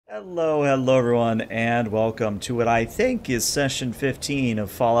Hello everyone, and welcome to what I think is session 15 of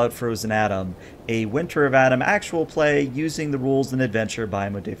Fallout Frozen Atom, a Winter of Atom actual play using the rules and adventure by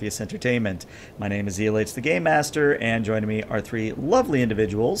Modiphius Entertainment. My name is ELH the Game Master, and joining me are three lovely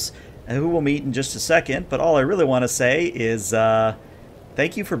individuals who we'll meet in just a second, but all I really want to say is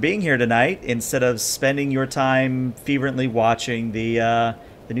thank you for being here tonight instead of spending your time fervently watching the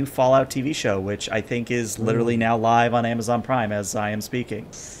new Fallout TV show, which I think is literally now live on Amazon Prime as I am speaking.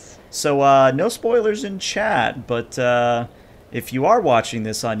 So, no spoilers in chat, but if you are watching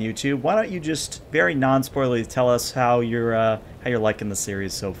this on YouTube, why don't you just very non-spoilerly tell us how you're liking the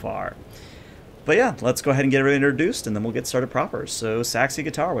series so far. But yeah, let's go ahead and get everyone introduced, and then we'll get started proper. So, Saxy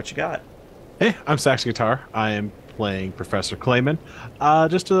Guitar, what you got? Hey, I'm Saxy Guitar. I am playing Professor Clayman,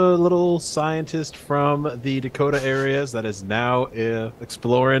 just a little scientist from the Dakota areas that is now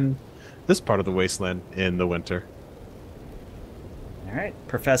exploring this part of the wasteland in the winter. All right,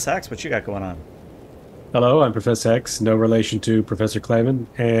 Professor X, what you got going on? Hello, I'm Professor X, no relation to Professor Clayman,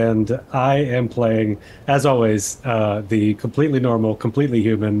 and I am playing, as always, the completely normal, completely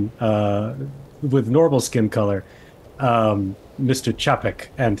human, with normal skin color, Mr. Chapek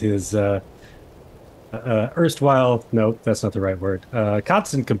and his erstwhile, nope, that's not the right word,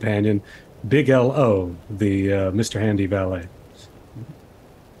 constant companion, Big L.O., the Mr. Handy Valet.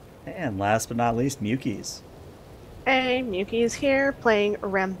 And last but not least, Mukies. Hey, Muki is here playing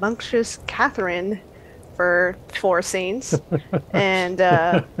rambunctious Catherine for 4 scenes. And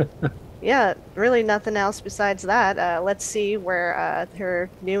yeah, really nothing else besides that. Let's see where her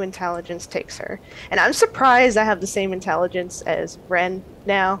new intelligence takes her. And I'm surprised I have the same intelligence as Ren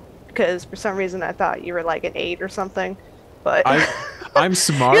now, because for some reason I thought you were like an 8 or something. But I'm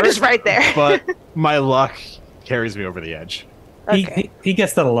smart. You're just right there. But my luck carries me over the edge. Okay. He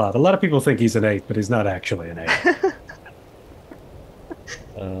gets that a lot. A lot of people think he's an 8, but he's not actually an 8.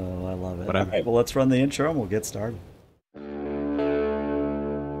 Oh, I love it. Whatever. All right, well, let's run the intro and we'll get started.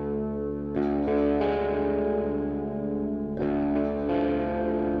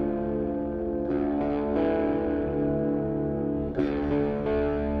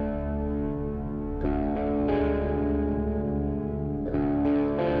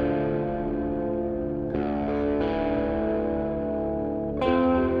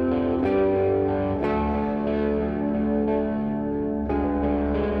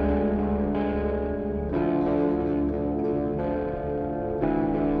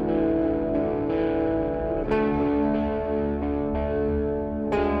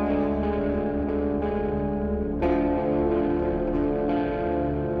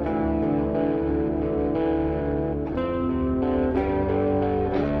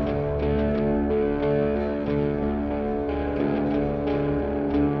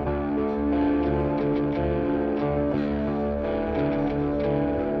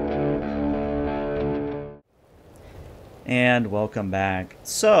 And welcome back.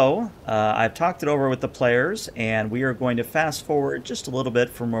 So, I've talked it over with the players, and we are going to fast forward just a little bit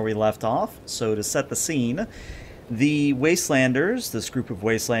from where we left off. So to set the scene, the Wastelanders, this group of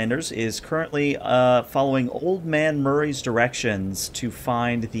Wastelanders, is currently following Old Man Murray's directions to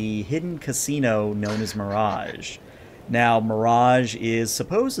find the hidden casino known as Mirage. Now, Mirage is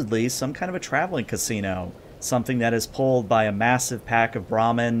supposedly some kind of a traveling casino, something that is pulled by a massive pack of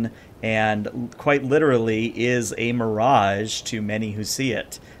Brahmin and quite literally is a mirage to many who see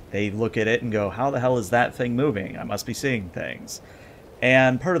it. They look at it and go, how the hell is that thing moving? I must be seeing things.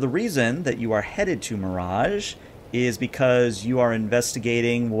 And part of the reason that you are headed to Mirage is because you are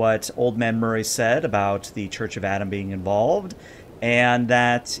investigating what Old Man Murray said about the Church of Atom being involved, and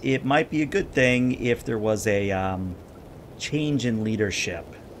that it might be a good thing if there was a change in leadership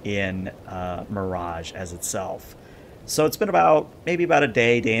in Mirage as itself. So it's been maybe about a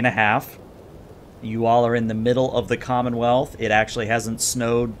day and a half. You all are in the middle of the Commonwealth. It actually hasn't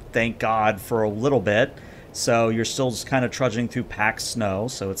snowed, thank God, for a little bit. So you're still just kind of trudging through packed snow,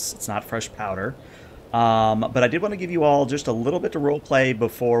 so it's not fresh powder. But I did want to give you all just a little bit to roleplay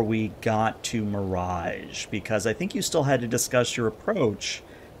before we got to Mirage, because I think you still had to discuss your approach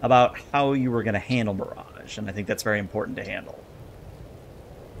about how you were going to handle Mirage, and I think that's very important to handle.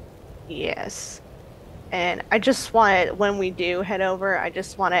 Yes. And I just want, when we do head over, I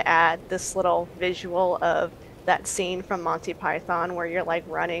just want to add this little visual of that scene from Monty Python where you're like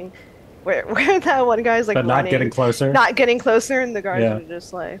running, where that one guy's like but not running, getting closer. not getting closer, and the guys Yeah. are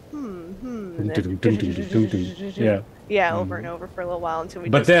just like, Yeah. yeah, over and over for a little while until we.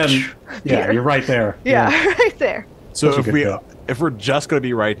 But just then, yeah, you're right there. yeah, right there. So Such a good if we're just going to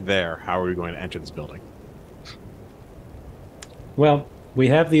be right there, how are we going to enter this building? Well, we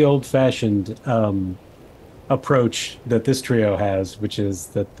have the old-fashioned approach that this trio has, which is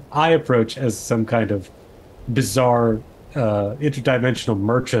that I approach as some kind of bizarre interdimensional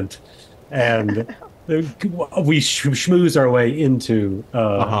merchant, and we schmooze our way into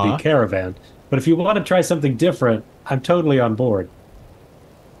the caravan. But if you want to try something different, I'm totally on board.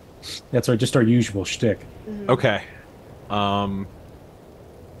 That's our usual shtick. Okay.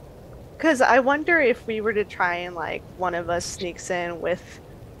 Because I wonder if we were to try and like one of us sneaks in with,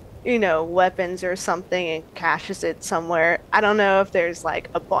 weapons or something and caches it somewhere. I don't know if there's like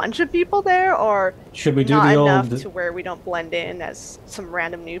a bunch of people there or should we do not the enough old to where we don't blend in as some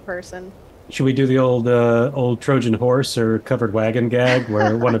random new person. Should we do the old Trojan horse or covered wagon gag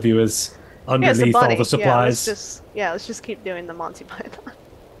where one of you is underneath all the supplies? Let's just keep doing the Monty Python.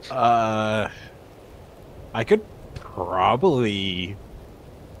 I could probably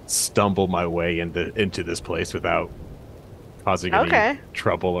stumble my way into this place without causing any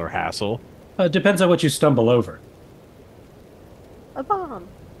trouble or hassle. Depends on what you stumble over. A bomb.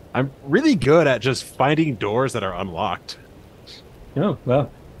 I'm really good at just finding doors that are unlocked. Oh,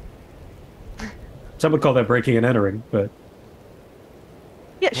 well. Some would call that breaking and entering, but...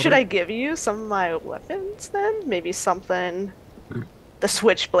 Yeah, should I give you some of my weapons then? Maybe something... The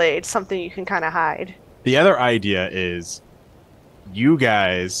switchblade, something you can kind of hide. The other idea is you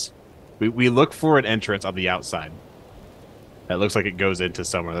guys... We look for an entrance on the outside. That looks like it goes into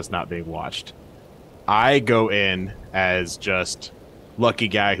somewhere that's not being watched. I go in as just lucky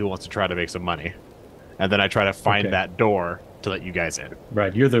guy who wants to try to make some money. And then I try to find that door to let you guys in.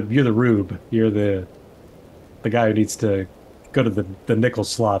 Right, you're the rube. You're the guy who needs to go to the nickel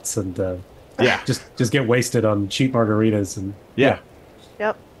slots and just get wasted on cheap margaritas and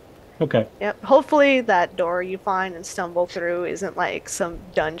Yep. Okay. Yep. Hopefully that door you find and stumble through isn't like some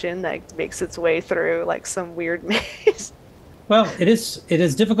dungeon that makes its way through like some weird maze. Well, it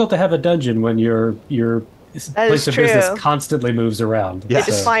is difficult to have a dungeon when your place of business constantly moves around. Yeah.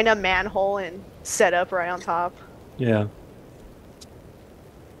 Just find a manhole and set up right on top. Yeah.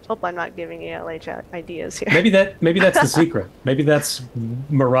 Hope I'm not giving you LH ideas here. Maybe that's the secret. Maybe that's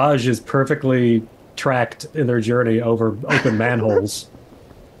Mirage is perfectly tracked in their journey over open manholes.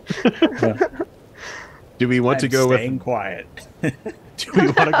 Yeah. Do we want to go staying quiet? Do we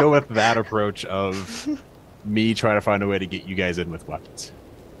want to go with that approach of me trying to find a way to get you guys in with weapons?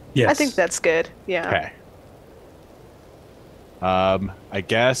 Yes. I think that's good. Yeah. Okay. I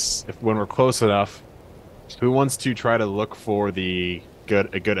guess when we're close enough, who wants to try to look for a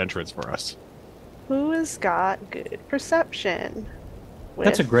good entrance for us? Who has got good perception?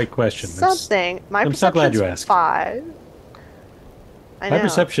 That's a great question. Something. I'm so glad you asked. 5. I know. My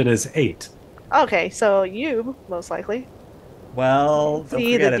perception is 8. Okay, so you most likely. Well, don't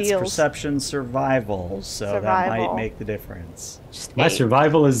forget it's perception survival, so that might make the difference. My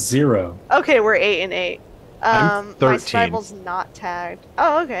survival is 0. Okay, we're 8 and 8. I'm 13. My survival's not tagged.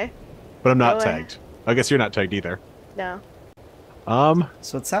 Oh, okay. But I'm not tagged. I guess you're not tagged either. No.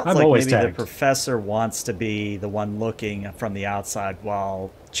 So it sounds like maybe the professor wants to be the one looking from the outside while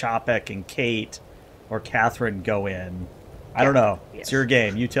Chopek and Kate or Catherine go in. I don't know. Yes. It's your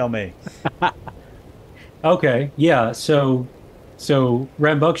game. You tell me. Okay. Yeah. So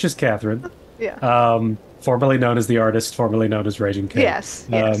Rambunctious Catherine. Yeah. Formerly known as the artist, formerly known as Raging Kate.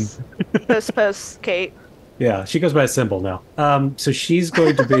 Yes. Post Kate. Yeah, she goes by a symbol now. So she's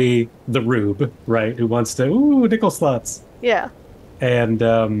going to be the rube, right? Who wants to nickel slots. Yeah. And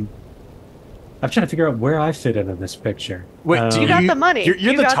I'm trying to figure out where I fit in this picture. Wait, you got the money.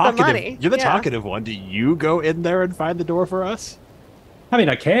 You're the talkative. The money. You're the talkative one. Do you go in there and find the door for us? I mean,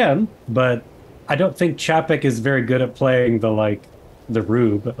 I can, but I don't think Chapek is very good at playing the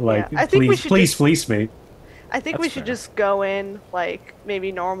rube. Like, please fleece me. I think we should just go in like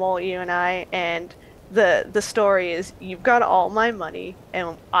maybe normal, you and I, and the story is you've got all my money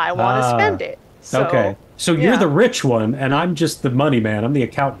and I want to spend it. So, okay. So you're the rich one, and I'm just the money man. I'm the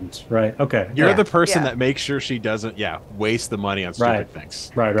accountant, right? Okay. You're the person that makes sure she doesn't, waste the money on stupid things.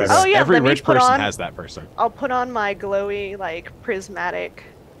 Right. Oh, yeah, every rich person has that person. I'll put on my glowy, prismatic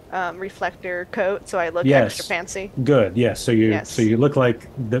reflector coat, so I look extra fancy. Good. Yes. So you look like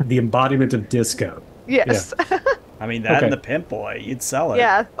the embodiment of disco. Yes. Yeah. I mean, that and the pimp boy, you'd sell it.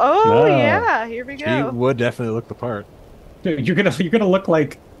 Yeah. Oh, yeah. Here we go. She would definitely look the part. Dude, you're gonna look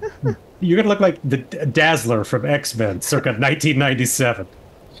like the Dazzler from X-Men, circa 1997.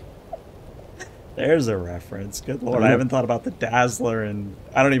 There's a reference. Good lord, I haven't thought about the Dazzler, and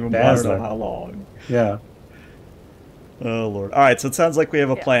I don't even want to know how long. Yeah. Oh lord. All right, so it sounds like we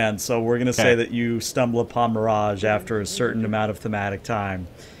have a plan. So we're gonna say that you stumble upon Mirage after a certain amount of thematic time.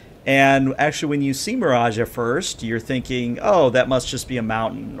 And actually, when you see Mirage at first, you're thinking, oh, that must just be a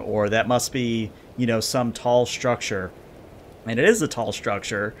mountain, or that must be, some tall structure. And it is a tall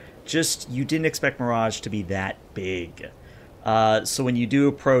structure, just you didn't expect Mirage to be that big. So when you do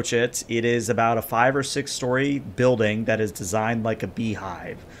approach it, it is about a 5 or 6 story building that is designed like a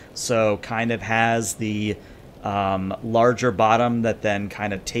beehive. So kind of has the larger bottom that then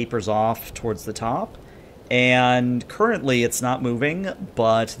kind of tapers off towards the top. And currently it's not moving,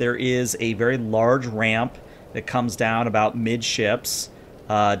 but there is a very large ramp that comes down about midships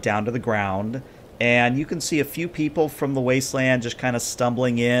down to the ground. And you can see a few people from the wasteland just kind of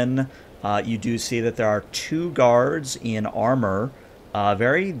stumbling in. You do see that there are 2 guards in armor.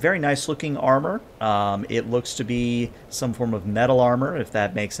 Very, very nice looking armor. It looks to be some form of metal armor, if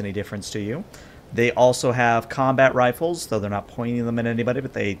that makes any difference to you. They also have combat rifles, though they're not pointing them at anybody,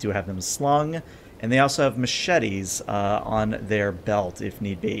 but they do have them slung. And they also have machetes on their belt, if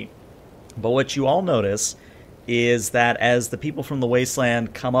need be. But what you all notice is that as the people from the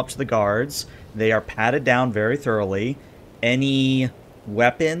wasteland come up to the guards, they are patted down very thoroughly. Any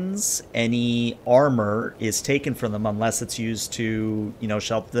weapons, any armor is taken from them unless it's used to,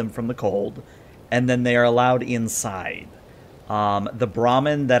 shelter them from the cold. And then they are allowed inside. The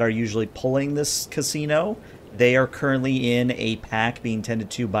Brahmin that are usually pulling this casino, they are currently in a pack being tended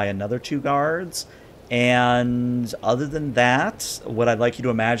to by another 2 guards. And other than that, what I'd like you to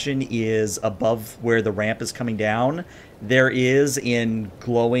imagine is above where the ramp is coming down, there is in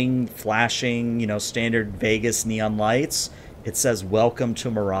glowing, flashing, standard Vegas neon lights, it says, "Welcome to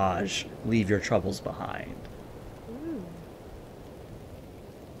Mirage. Leave your troubles behind." Ooh.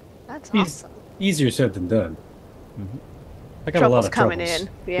 That's awesome. Easier said than done. Mm-hmm. I got Troubles a lot of coming troubles. in.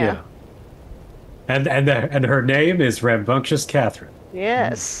 Yeah. And her name is Rambunctious Catherine.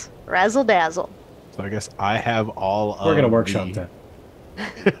 Yes. Razzle dazzle. So I guess I have all of We're gonna workshop that.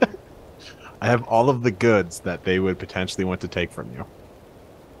 I have all of the goods that they would potentially want to take from you.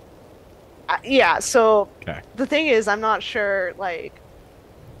 Yeah, so Okay. the thing is, I'm not sure,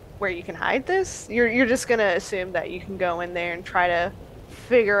 where you can hide this. You're just going to assume that you can go in there and try to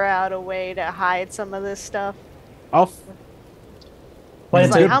figure out a way to hide some of this stuff. It's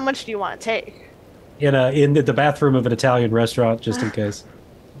like, how much do you want to take? In the bathroom of an Italian restaurant, just in case.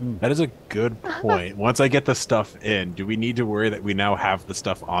 That is a good point. Once I get the stuff in, do we need to worry that we now have the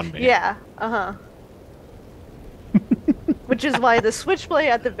stuff on me? Yeah, Which is why the switchblade,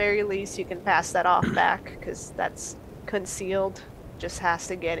 at the very least, you can pass that off back, because that's concealed. Just has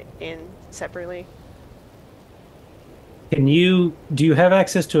to get in separately. Do you have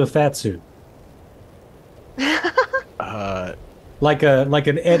access to a fat suit? Like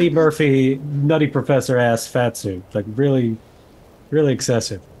an Eddie Murphy Nutty Professor ass fat suit, like really, really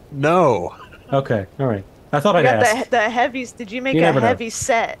excessive. No. Okay, all right. I thought I'd ask. The heavies. Did you make You a never know. heavy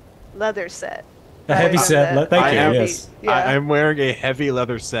set leather set? A heavy set. Thank you. Yes, Yeah. I'm wearing a heavy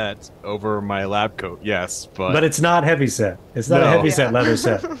leather set over my lab coat. Yes, but it's not heavy set. It's not a No. heavy set leather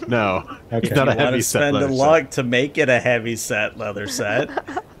set. No, Okay. it's not a You want heavy to set spend leather a set. luck to make it a heavy set leather set.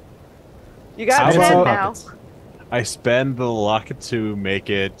 You got How 10 about now. pockets? I spend the luck to make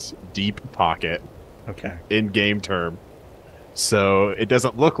it deep pocket Okay. in game term. So it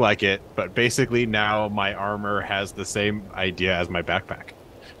doesn't look like it, but basically now my armor has the same idea as my backpack.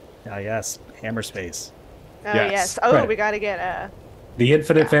 Ah, yes. Hammer space. Oh, Yes. yes. Oh, Right. we got to get The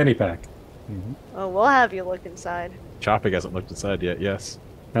infinite fanny pack. Oh, we'll have you look inside. Chopping hasn't looked inside yet. Yes,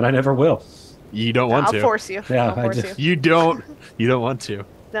 And I never will. you don't want I'll to. force you. Yeah, I'll I force just- you. You don't. You don't want to.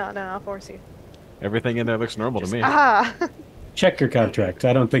 No, I'll force you. Everything in there looks normal to me. Ah! Check your contract.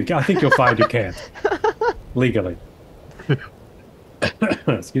 I think you'll find you can't. Legally.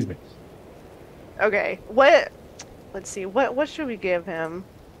 Excuse me. Okay. Let's see. What should we give him?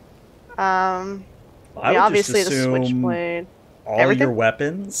 I would Obviously just the assume switchblade. all Everything? your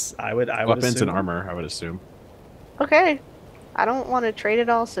weapons. I would Weapons assume. and armor, I would assume. Okay. I don't want to trade it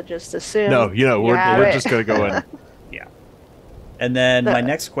all, so just assume. No, you have we're it. just gonna go in. Yeah. And then my The-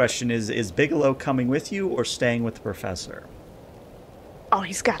 next question is Bigelow coming with you or staying with the professor? Oh,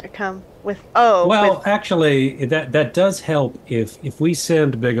 he's got to come with. Oh, Well, with, actually, that does help if we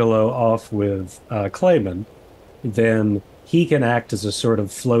send Bigelow off with Clayman, then he can act as a sort of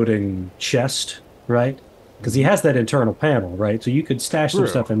floating chest, right? Because he has that internal panel, right? So you could stash some True.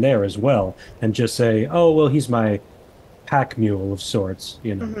 stuff in there as well, and just say, "Oh, well, he's my pack mule of sorts,"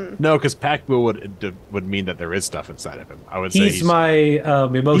 you know. Mhm. No, because pack mule would mean that there is stuff inside of him. I would say He's my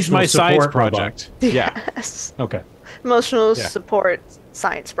emotional he's my support science robot. project. Yeah. Yes. Okay. Emotional Yeah. support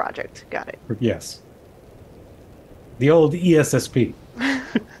science project. Got it. Yes. The old E ESSP.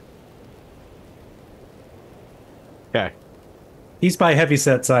 Okay. He's my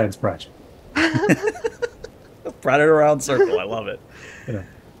heavyset science project. Brought it around circle. I love it. You know.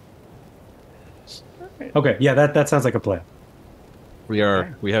 Okay, yeah, that sounds like a plan. We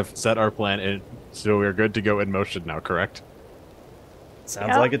have set our plan, and so we're good to go in motion now. Correct?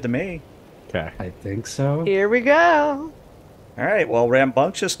 Sounds like it to me. Okay. I think so. Here we go. All right, well,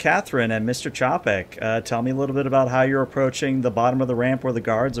 Rambunctious Catherine and Mr. Chopik, tell me a little bit about how you're approaching the bottom of the ramp where the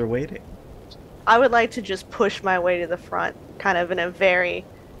guards are waiting. I would like to just push my way to the front, kind of in a very,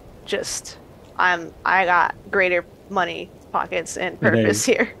 I got greater money pockets and purpose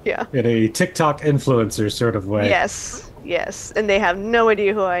here. Yeah. In a TikTok influencer sort of way. Yes, and they have no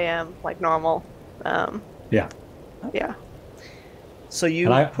idea who I am, like normal. Yeah. Yeah. So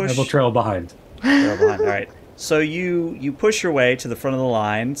you I push. will trail behind. Trail behind. All right. So you push your way to the front of the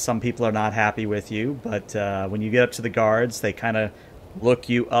line. Some people are not happy with you, but when you get up to the guards, they kind of look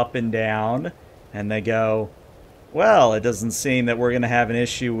you up and down, and they go, "Well, it doesn't seem that we're going to have an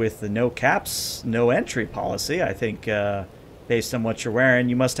issue with the no caps, no entry policy. I think, based on what you're wearing,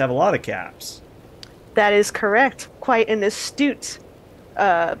 you must have a lot of caps." That is correct. Quite an astute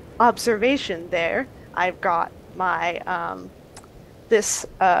observation there. I've got my this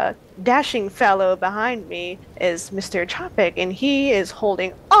dashing fellow behind me is Mr. Chopik, and he is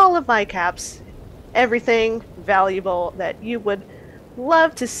holding all of my caps, everything valuable that you would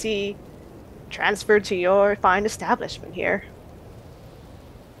love to see transferred to your fine establishment here.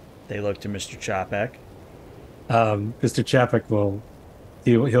 They look to Mr. Chopik. Mr. Chapek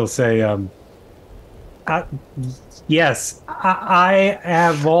he'll say, yes, I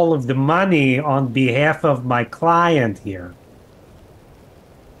have all of the money on behalf of my client here.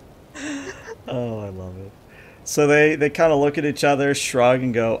 Oh, I love it. So they kind of look at each other, shrug,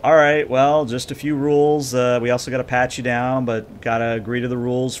 and go, "All right, well, just a few rules. We also got to pat you down, but got to agree to the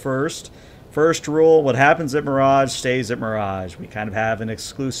rules first. First rule, what happens at Mirage stays at Mirage. We kind of have an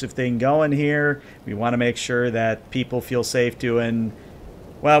exclusive thing going here. We want to make sure that people feel safe doing,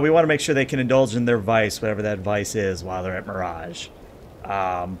 well, we want to make sure they can indulge in their vice, whatever that vice is, while they're at Mirage.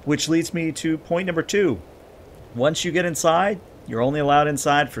 Which leads me to point number 2. Once you get inside, you're only allowed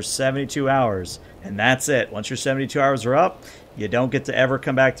inside for 72 hours, and that's it. Once your 72 hours are up, you don't get to ever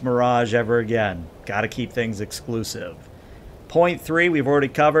come back to Mirage ever again. Got to keep things exclusive. Point 3, we've already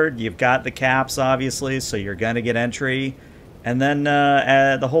covered. You've got the caps, obviously, so you're going to get entry. And then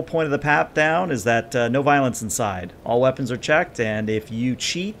the whole point of the pat down is that no violence inside. All weapons are checked, and if you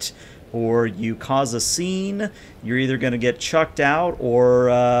cheat or you cause a scene, you're either going to get chucked out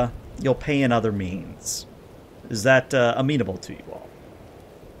or you'll pay in other means. Is that amenable to you all?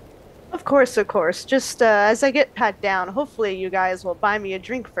 Of course. Just as I get pat down, hopefully you guys will buy me a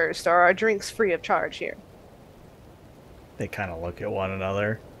drink first, or our drink's free of charge here. They kind of look at one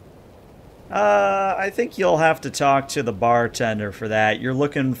another. I think you'll have to talk to the bartender for that. You're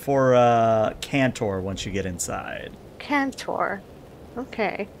looking for a Cantor once you get inside. Cantor.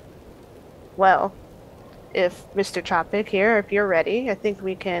 Okay. Well, if Mr. Chopik here, if you're ready, I think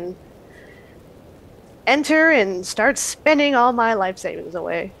we can enter and start spending all my life savings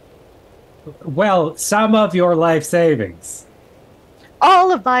away. Well, some of your life savings.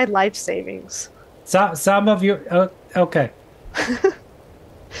 All of my life savings. Some of your... okay.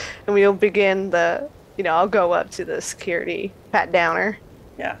 And we'll begin I'll go up to the security pat downer.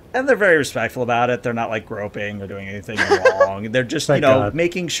 Yeah, and they're very respectful about it. They're not like groping or doing anything wrong. They're just, God.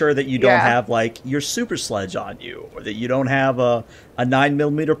 making sure that you don't have like your super sledge on you, or that you don't have a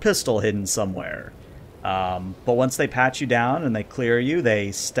 9mm pistol hidden somewhere. But once they pat you down and they clear you,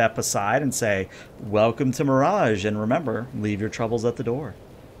 they step aside and say, "Welcome to Mirage, and remember, leave your troubles at the door."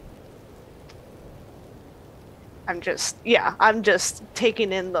 I'm just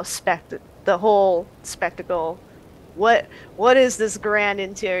taking in the whole spectacle. What is this grand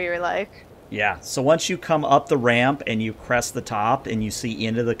interior like? Yeah, so once you come up the ramp and you crest the top and you see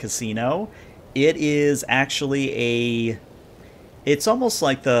into the casino, it is actually it's almost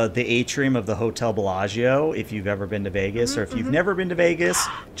like the atrium of the Hotel Bellagio, if you've ever been to Vegas, or if you've never been to Vegas,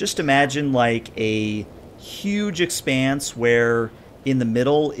 just imagine like a huge expanse where in the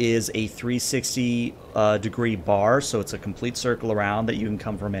middle is a 360 degree bar, so it's a complete circle around that you can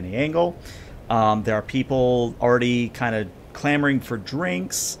come from any angle. There are people already kind of clamoring for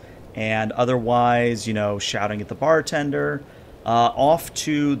drinks and otherwise, shouting at the bartender. Off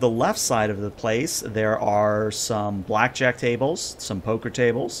to the left side of the place, there are some blackjack tables, some poker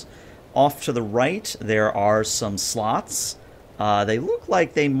tables. Off to the right, there are some slots. They look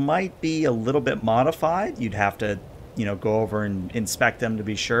like they might be a little bit modified. You'd have to go over and inspect them to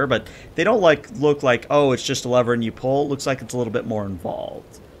be sure, but they don't look like, oh, it's just a lever and you pull. It looks like it's a little bit more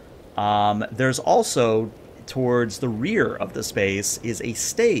involved. There's also, towards the rear of the space, is a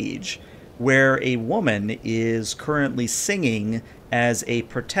stage where a woman is currently singing as a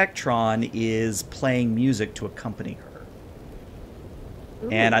Protectron is playing music to accompany her. Ooh.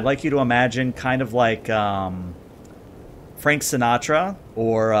 And I'd like you to imagine kind of like Frank Sinatra,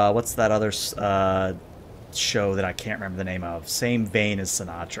 or what's that other show that I can't remember the name of? Same vein as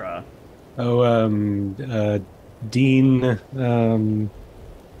Sinatra. Oh, Dean,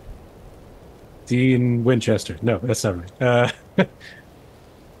 Dean Winchester. No, that's not right.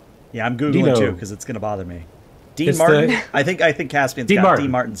 Yeah, I'm Googling Dino. too because it's going to bother me. Dean It's Martin? the- I think Caspian's Dean got Martin.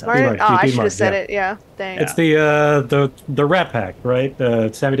 Dean Martin's. Martin? Martin, Oh, I Dean should have Martin, said yeah. it. Yeah, dang. It's the Rat Pack, right?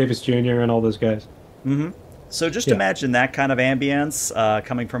 Sammy Davis Jr. and all those guys. Mm-hmm. So just Yeah. imagine that kind of ambience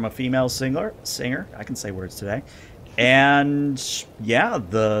coming from a female singer. I can say words today. And yeah,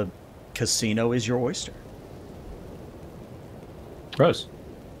 the casino is your oyster. Gross.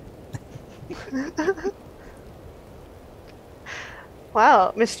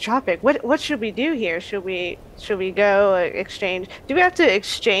 Wow, Miss Tropic, what should we do here? Should we go exchange? Do we have to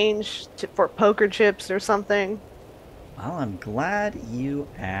exchange for poker chips or something? Well, I'm glad you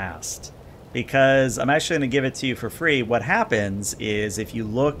asked, because I'm actually going to give it to you for free. What happens is if you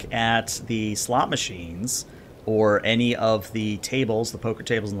look at the slot machines or any of the tables, the poker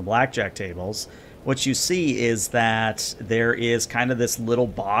tables and the blackjack tables, what you see is that there is kind of this little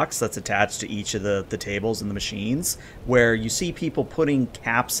box that's attached to each of the tables and the machines, where you see people putting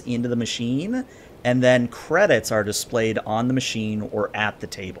caps into the machine, and then credits are displayed on the machine or at the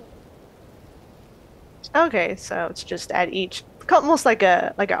table. Okay, so it's just at each, almost like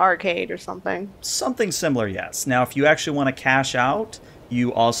an arcade or something. Something similar, yes. Now, if you actually want to cash out,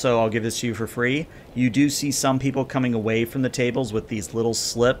 you also, I'll give this to you for free, you do see some people coming away from the tables with these little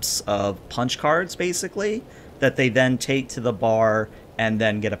slips of punch cards, basically, that they then take to the bar and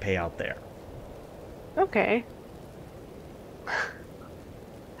then get a payout there. Okay.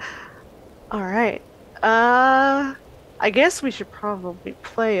 All right. I guess we should probably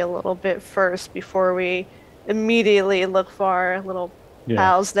play a little bit first before we immediately look for our little Yeah.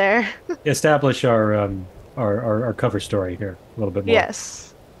 pals there. Establish our cover story here a little bit more. Yes.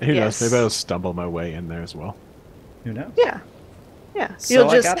 Who Yes. knows? Maybe I'll stumble my way in there as well. Who knows? Yeah. Yeah. So You'll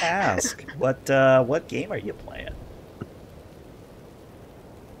I just gotta ask, what game are you playing?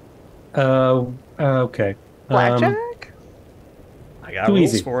 Okay. blackjack? I got Too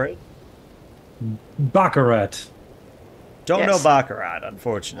rules easy. for it. Baccarat. Don't know Yes. Baccarat,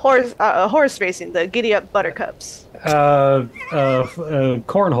 unfortunately. Horse racing, the Giddy Up Buttercups. Cornhole.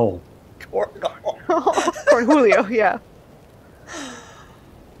 Cornholio, yeah.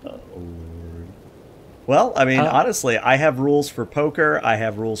 Well, I mean, honestly, I have rules for poker, I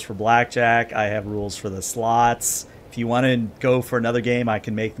have rules for blackjack, I have rules for the slots. If you want to go for another game, I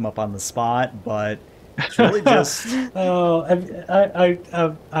can make them up on the spot, but it's really just... Oh,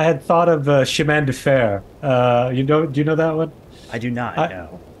 I had thought of Chemin de Fer. Do you know that one? I do not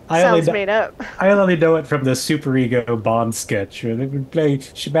know. Sounds made up. I only know it from the Super Ego Bond sketch where they would play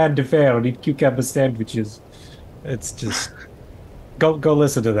Chemin de Fer and eat cucumber sandwiches. It's just go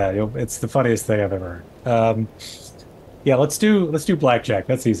listen to that. It's the funniest thing I've ever heard. Yeah, let's do blackjack.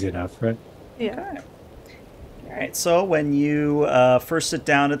 That's easy enough, right? Yeah. Okay. All right, so when you first sit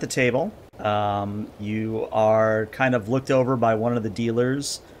down at the table, you are kind of looked over by one of the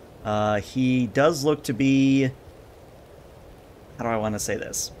dealers. He does look to be... How do I want to say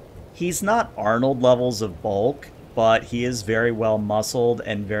this? He's not Arnold levels of bulk, but he is very well muscled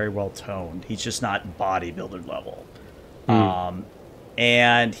and very well toned. He's just not bodybuilder level.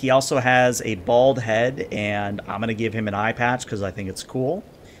 And he also has a bald head, and I'm going to give him an eye patch because I think it's cool.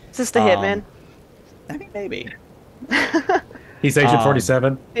 Is this the Hitman? I mean, maybe. He's Agent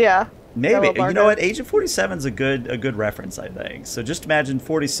 47. Yeah. Maybe. Yellow You know what? barcode. Agent 47 is a good reference, I think. So just imagine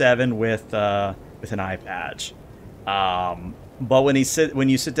 47 with an eye patch. But when you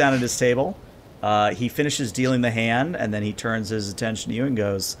sit down at his table, he finishes dealing the hand, and then he turns his attention to you and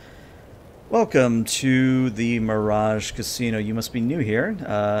goes, "Welcome to the Mirage Casino. You must be new here.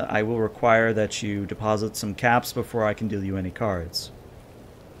 I will require that you deposit some caps before I can deal you any cards."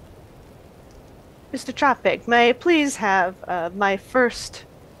 Mr. Tropic, may I please have my first...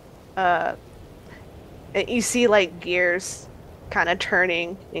 you see, like, gears kind of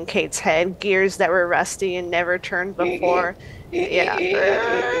turning in Kate's head. Gears that were rusty and never turned before.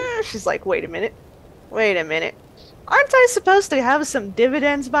 Yeah. She's like, wait a minute. Wait a minute. Aren't I supposed to have some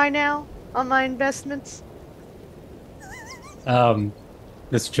dividends by now on my investments? Mr.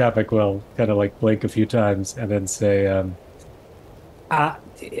 Chapek will kind of like blink a few times and then say,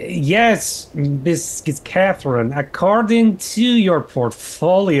 yes, Miss Catherine, according to your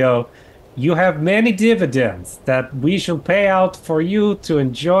portfolio, you have many dividends that we shall pay out for you to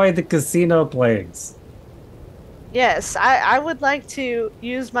enjoy the casino plays. Yes, I would like to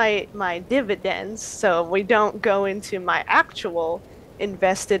use my dividends so we don't go into my actual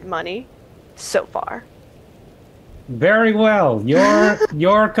invested money so far. Very well.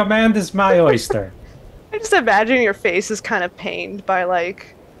 Your command is my oyster. I just imagine your face is kind of pained by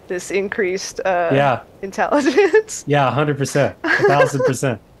like this increased Yeah. intelligence. Yeah, 100%.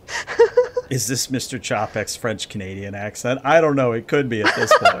 1,000%. Is this Mr. Chopek's French Canadian accent? I don't know. It could be at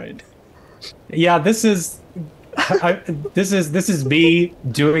this point. Yeah, this is this is me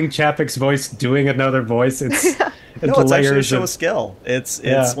doing Chapek's voice, doing another voice. It's No, it's actually a show of of skill. It's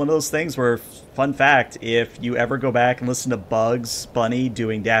Yeah. one of those things where, fun fact, if you ever go back and listen to Bugs Bunny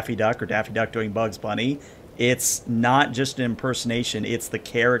doing Daffy Duck or Daffy Duck doing Bugs Bunny, it's not just an impersonation. It's the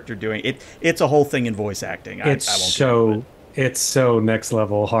character doing it. It's a whole thing in voice acting. I won't get into it. It's so next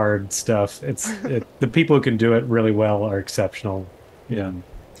level hard stuff. The people who can do it really well are exceptional. Yeah.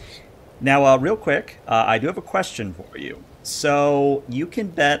 Now, real quick, I do have a question for you. So you can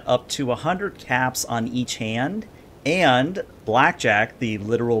bet up to 100 caps on each hand, and Blackjack, the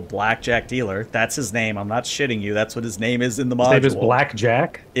literal blackjack dealer, that's his name. I'm not shitting you. That's what his name is in the module. His name is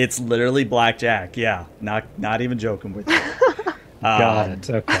Blackjack? It's literally Blackjack, yeah. Not even joking with you. Got it.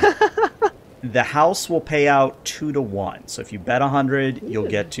 Okay. The house will pay out 2 to 1. So if you bet 100, you'll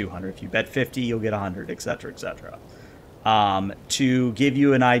get 200. If you bet 50, you'll get 100, etc., etc. To give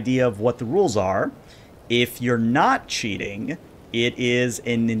you an idea of what the rules are, if you're not cheating, it is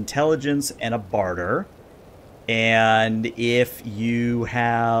an intelligence and a barter. And if you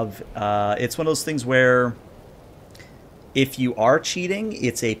have, it's one of those things where if you are cheating,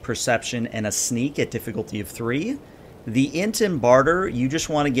 it's a perception and a sneak at difficulty of 3. The int and barter, you just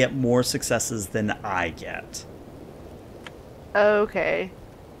want to get more successes than I get. Okay.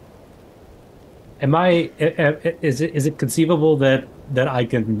 Is it conceivable that I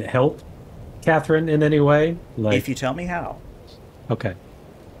can help Catherine in any way? Like, If you tell me how. okay.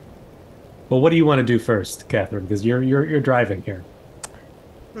 Well, what do you want to do first, Catherine? Because you're driving here.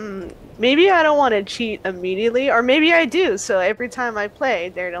 Maybe I don't want to cheat immediately, or maybe I do, so every time I play,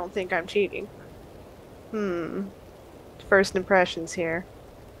 they don't think I'm cheating. First impressions here.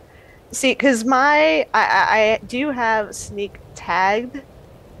 See, because I do have sneak tagged.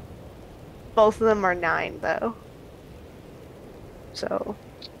 Both of them are 9, though. So,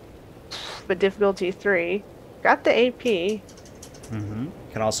 but difficulty 3. Got the AP. Mm-hmm.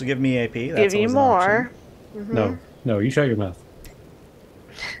 Can also give me AP. That's Give you always an more. option. No, you shut your mouth.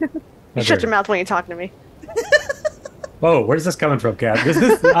 You shut your mouth when you're talking to me. Whoa, where's this coming from, Cat?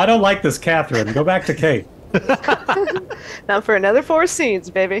 I don't like this, Catherine. Go back to Kate. Now for another 4 scenes,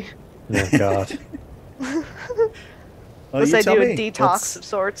 baby. Oh, God. Well, Unless you I tell do a me. detox of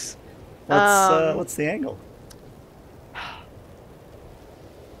sorts. What's the angle?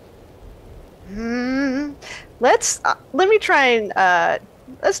 Let me try and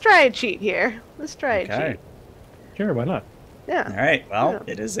let's try and cheat here. Let's try and Okay. cheat. Sure, why not? All Yeah. right. Well,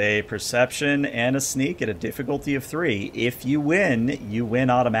 Yeah. it is a perception and a sneak at a difficulty of 3. If you win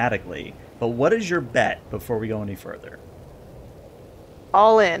automatically. But what is your bet before we go any further?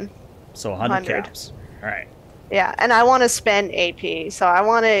 All in. So 100 100. caps. All right. Yeah, and I want to spend AP, so I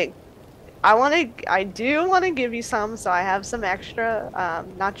do want to give you some, so I have some extra,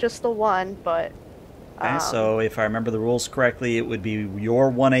 not just the 1, but. Okay, so if I remember the rules correctly, it would be your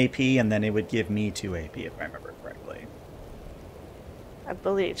 1 AP, and then it would give me 2 AP, if I remember correctly. I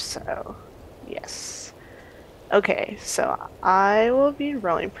believe so. Yes. Okay, so I will be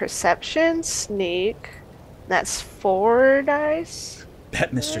rolling perception, sneak. That's 4 dice.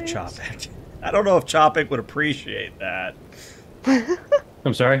 Bet Mr. Nice. Chopek. I don't know if Chopek would appreciate that.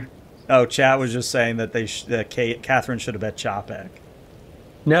 I'm sorry? Oh, chat was just saying that Catherine should have bet Chopek.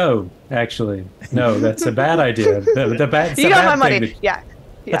 No, actually. No, that's a bad idea. It's You a got bad my money. thing that- Yeah.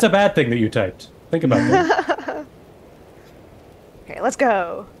 That's a bad thing that you typed. Think about that. Okay, let's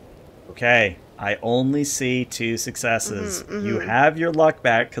go. Okay, I only see 2 successes. Mm-hmm, You have your luck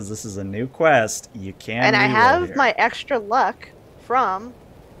back because this is a new quest. You can. And I reroll have here. my extra luck from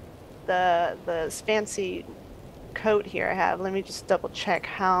the fancy coat here I have. Let me just double check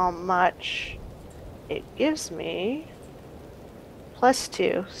how much it gives me.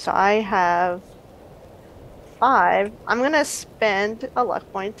 +2. So I have 5. I'm going to spend a luck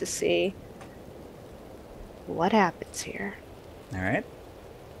point to see what happens here. All right.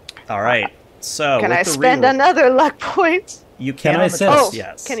 All right. So Can with I the spend reroll- another luck point? You can, Can on I the assist? test, Oh,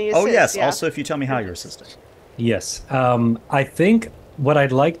 yes. can you Oh, assist? yes. Yeah. Also, if you tell me how you're assisting. Yes. I think what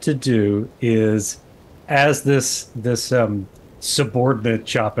I'd like to do is, as this subordinate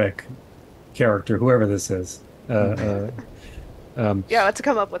Chopek character, whoever this is. Yeah, let's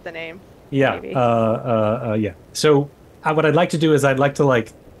come up with a name. Yeah. Maybe. Yeah. So what I'd like to do is I'd like to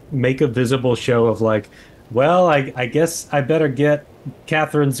like make a visible show of like, well, I guess I better get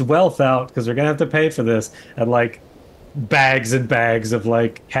Catherine's wealth out because they're gonna have to pay for this, and like bags and bags of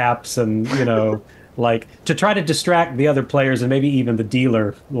like caps and like to try to distract the other players and maybe even the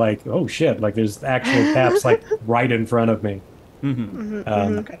dealer. Like, oh shit! Like there's actual caps like right in front of me.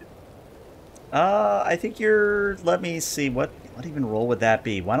 Okay. I think you're. Let me see. What even role would that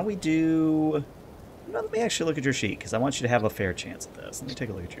be? Why don't we do? Let me actually look at your sheet because I want you to have a fair chance at this. Let me take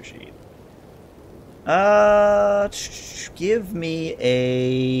a look at your sheet. Give me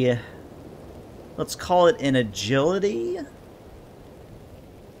a. Let's call it an agility.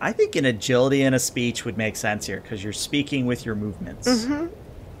 I think an agility and a speech would make sense here because you're speaking with your movements.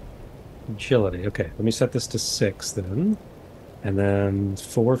 Agility. Okay, let me set this to 6 then. And then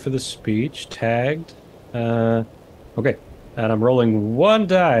 4 for the speech. Tagged. Okay. And I'm rolling 1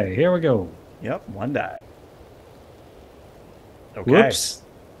 die. Here we go. Yep, 1 die. Okay. Whoops.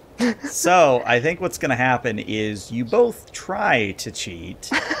 So, I think what's going to happen is you both try to cheat,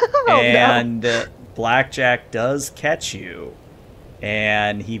 Blackjack does catch you,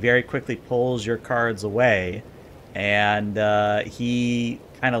 and he very quickly pulls your cards away, and he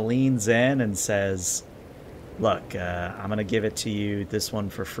kind of leans in and says, look, I'm going to give it to you, this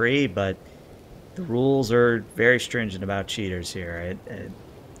one for free, but the rules are very stringent about cheaters here.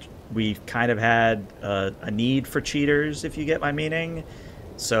 We've kind of had a need for cheaters, if you get my meaning.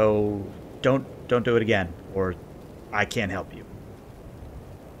 So don't do it again, or I can't help you.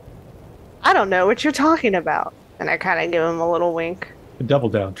 I don't know what you're talking about. And I kind of give him a little wink. Double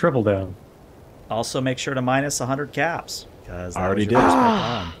down, triple down. Also, make sure to minus 100 caps, because I already did.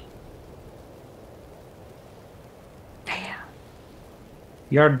 Damn.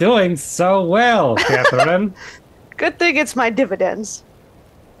 You're doing so well, Catherine. Good thing it's my dividends.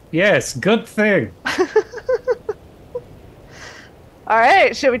 Yes, good thing. All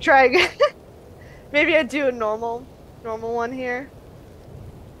right, should we try again? Maybe I'd do a normal one here.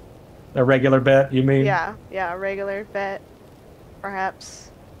 A regular bet, you mean? Yeah, a regular bet,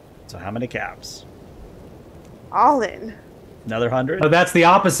 perhaps. So how many caps? All in. Another 100? Oh, that's the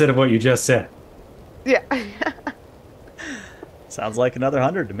opposite of what you just said. Yeah. Sounds like another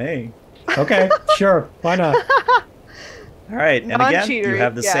 100 to me. Okay, sure. Why not? All right, and again, you Non-cheatery,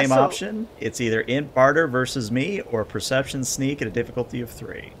 have the yeah, same so- option. It's either int barter versus me or perception sneak at a difficulty of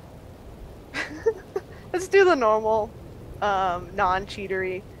 3. Let's do the normal,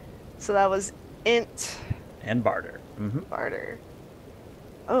 non-cheatery. So that was int And barter. barter.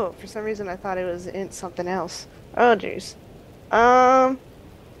 Oh, for some reason I thought it was int something else. Oh, jeez.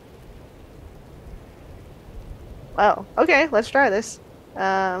 Well, okay, let's try this.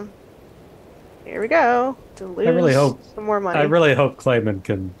 Here we go. To lose really hope- some more money. I really hope Clayman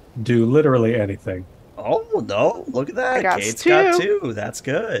can do literally anything. Oh, no. Look at that. I got Kate's 2. got 2. That's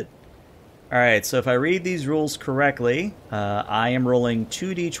good. All right, so if I read these rules correctly, I am rolling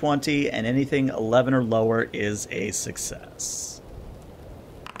 2d20, and anything 11 or lower is a success.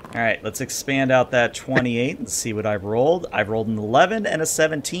 All right, let's expand out that 28 and see what I've rolled. I've rolled an 11 and a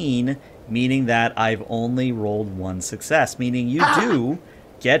 17, meaning that I've only rolled 1 success, meaning you do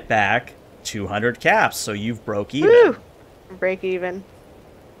get back 200 caps, so you've broke even. Woo! Break even.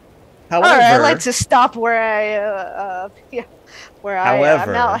 However, All right, I'd like to stop where I'm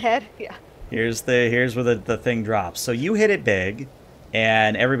out ahead. Yeah. Here's where the thing drops. So you hit it big,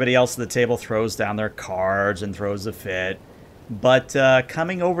 and everybody else at the table throws down their cards and throws a fit. But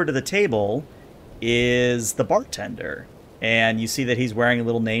coming over to the table is the bartender, and you see that he's wearing a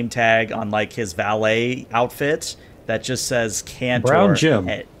little name tag on like his valet outfit that just says Cantor. Brown Jim.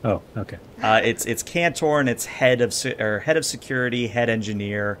 Head. Oh, okay. It's Cantor, and it's head of security, head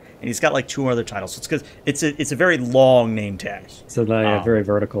engineer, and he's got like 2 other titles. So it's because it's a very long name tag. So a very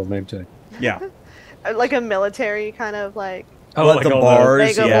vertical name tag. Yeah. Like a military kind of like. Oh, But like the all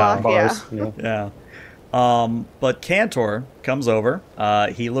bars, Lego yeah. block, bars. Yeah. But Cantor comes over.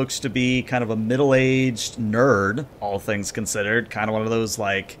 He looks to be kind of a middle-aged nerd, all things considered. Kind of one of those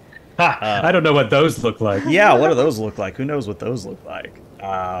like. I don't know what those look like. Yeah, what do those look like? Who knows what those look like?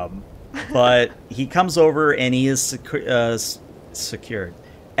 But he comes over and he is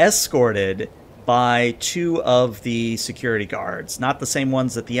escorted by 2 of the security guards. Not the same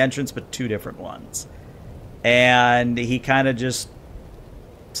ones at the entrance, but 2 different ones. And he kind of just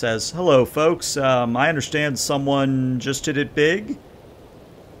says, "Hello, folks. I understand someone just hit it big."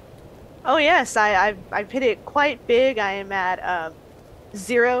 Oh yes, I've hit it quite big. I am at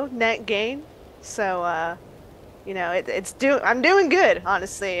 0 net gain. So I'm doing good,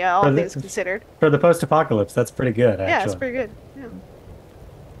 honestly, all For things the, considered. for the post-apocalypse, that's pretty good, Yeah, it's actually. pretty good.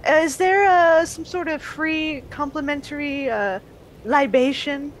 Yeah. Is there some sort of free complimentary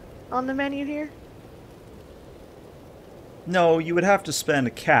libation on the menu here? No, you would have to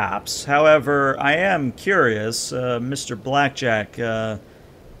spend caps. However, I am curious, Mr. Blackjack,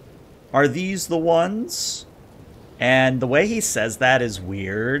 are these the ones? And the way he says that is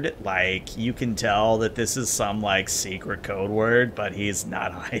weird. Like, you can tell that this is some, like, secret code word, but he's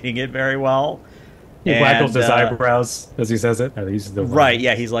not hiding it very well. He waggles his eyebrows as he says it. Are these the Right, ones?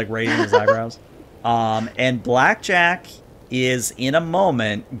 yeah, he's, like, raising his eyebrows. And Blackjack is, in a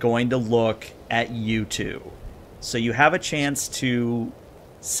moment, going to look at you two. So you have a chance to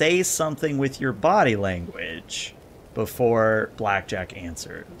say something with your body language before Blackjack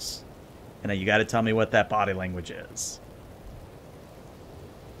answers. And then you got to tell me what that body language is.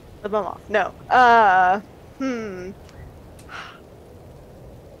 The bum off. No.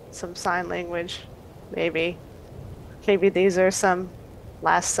 Some sign language, maybe. Maybe these are some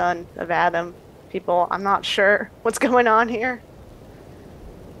last son of Adam people. I'm not sure what's going on here.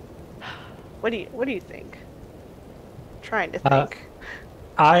 What do you think? Trying to think.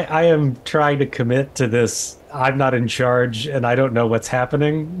 I am trying to commit to this I'm not in charge and I don't know what's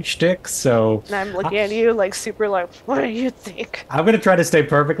happening shtick, so... And I'm looking at you like super like, what do you think? I'm going to try to stay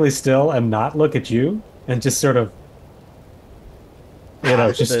perfectly still and not look at you and just sort of...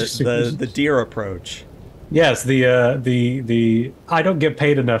 the deer approach. Yes, the I don't get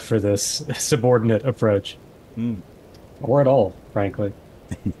paid enough for this subordinate approach. Or at all, frankly.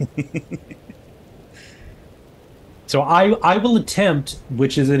 So I will attempt,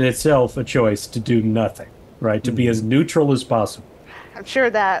 which is in itself a choice, to do nothing, right? To be as neutral as possible. I'm sure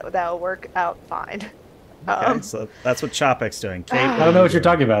that'll work out fine. Okay, so that's what Chopek's doing. Kate, I don't know what you're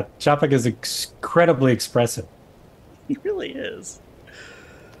talking about. Chopek is incredibly expressive. He really is.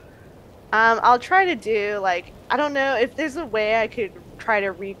 I'll try to do, like, I don't know if there's a way I could try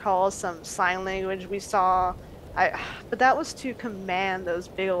to recall some sign language we saw. But that was to command those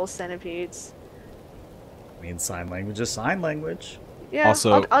big old centipedes. I mean, sign language is sign language. Yeah,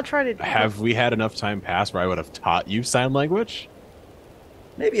 Also, I'll try to do have we had enough time pass where I would have taught you sign language?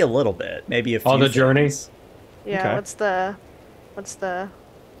 Maybe a little bit. Maybe a few On the things. journey? Yeah, Okay. what's the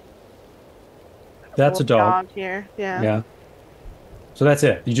That's a dog. here? Yeah. Yeah. So that's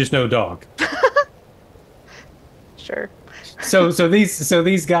it. You just know dog. Sure. So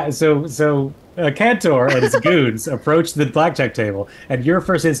these guys, Cantor and his goons approach the blackjack table, and your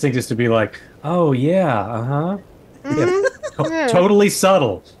first instinct is to be like, "Oh yeah, uh-huh." Yeah. Totally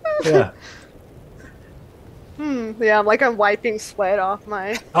subtle. Yeah. Yeah, I'm wiping sweat off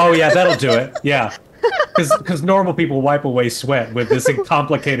my. Oh yeah, that'll do it. Yeah. Because normal people wipe away sweat with this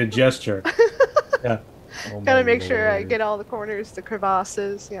complicated gesture. Yeah. Oh my Gotta make sure I lord. get all the corners, the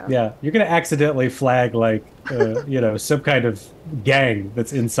crevasses. Yeah. Yeah. You're gonna accidentally flag like some kind of gang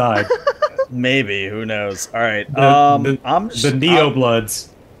that's inside. Maybe, who knows? All right. The Neo Bloods.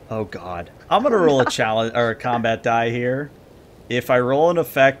 Oh god. I'm gonna roll a challenge or a combat die here. If I roll an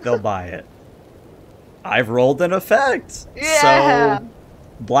effect, they'll buy it. I've rolled an effect. Yeah. So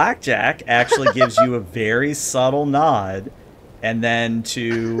Blackjack actually gives you a very subtle nod, and then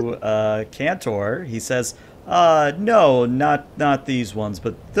to Cantor, he says, no, not these ones,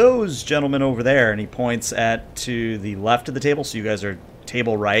 but those gentlemen over there, and he points to the left of the table, so you guys are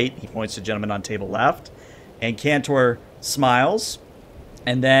table right. He points to gentlemen on table left, and Cantor smiles,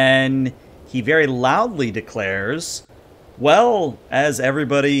 and then he very loudly declares, well, as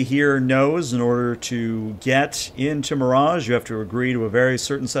everybody here knows, in order to get into Mirage, you have to agree to a very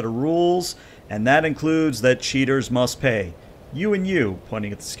certain set of rules, and that includes that cheaters must pay. You and you,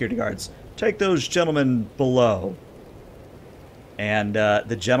 pointing at the security guards, take those gentlemen below. And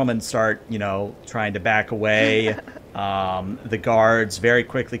the gentlemen start, trying to back away. The guards very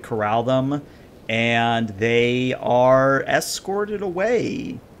quickly corral them, and they are escorted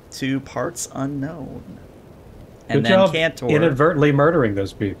away to parts unknown. And Good then job Cantor, inadvertently murdering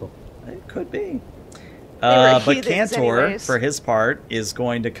those people. it could be. were But heathens Cantor, anyways. for his part, is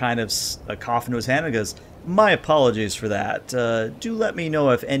going to kind of cough into his hand and goes, my apologies for that. Do let me know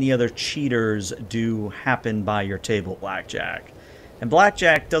if any other cheaters do happen by your table, Blackjack. And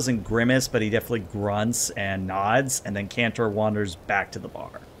Blackjack doesn't grimace, but he definitely grunts and nods, and then Cantor wanders back to the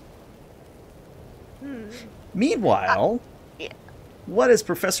bar. Meanwhile, Yeah. what is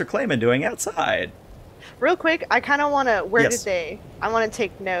Professor Clayman doing outside? Real quick, I kind of want to. Yes. I want to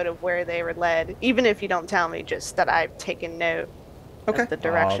take note of where they were led, even if you don't tell me. Just that I've taken note Okay. of the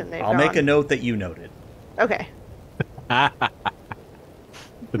direction they've I'll gone. make a note that you noted. Okay. The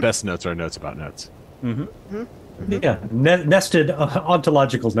best notes are notes about notes. Mm-hmm. Yeah, nested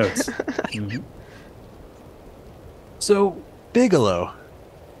ontological notes. Mhm. So, Bigelow,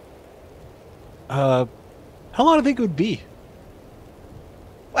 how long do you think it would be?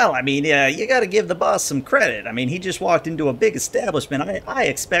 Well, I mean, you got to give the boss some credit. I mean, he just walked into a big establishment. I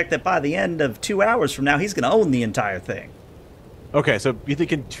expect that by the end of 2 hours from now, he's going to own the entire thing. Okay, so you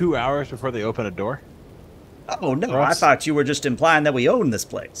think in 2 hours before they open a door? Oh, no, Or I else- thought you were just implying that we own this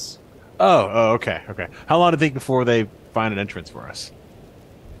place. Oh, okay. How long do you think before they find an entrance for us?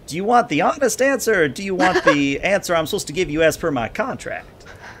 Do you want the honest answer, or do you want the answer I'm supposed to give you as per my contract?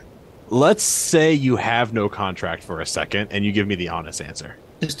 Let's say you have no contract for a second, and you give me the honest answer.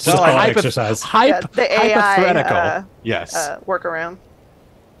 Just Well, a I- thought hypo- exercise. Yeah, the AI, hypothetical. Yes. Workaround.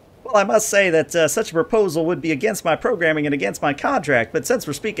 Well, I must say that such a proposal would be against my programming and against my contract, but since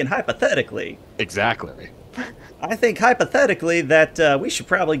we're speaking hypothetically, Exactly. I think hypothetically that we should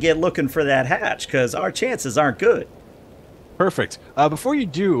probably get looking for that hatch, because our chances aren't good. Perfect. Before you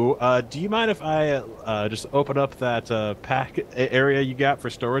do you mind if I just open up that pack area you got for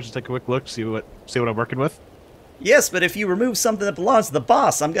storage? Just take a quick look, see what I'm working with. Yes, but if you remove something that belongs to the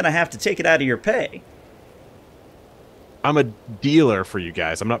boss, I'm going to have to take it out of your pay. I'm a dealer for you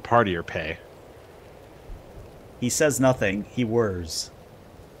guys. I'm not part of your pay. He says nothing. He whirs.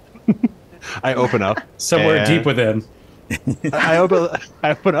 I open up Somewhere and deep within. I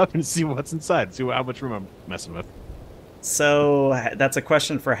open up and see what's inside. See how much room I'm messing with. So that's a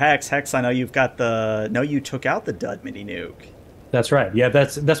question for Hex. Hex, I know you've got the... No, you took out the dud mini nuke. That's right. Yeah,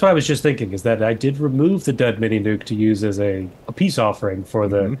 that's what I was just thinking, is that I did remove the dud mini nuke to use as a peace offering for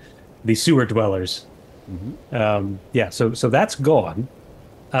the sewer dwellers. Yeah, so that's gone.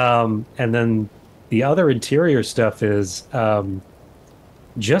 And then the other interior stuff is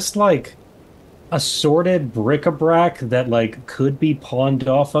just like assorted bric-a-brac that like could be pawned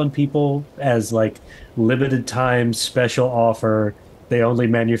off on people as like limited time special offer. They only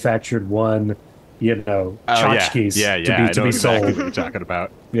manufactured one, tchotchkes Yeah. to I be know exactly sold. what you're talking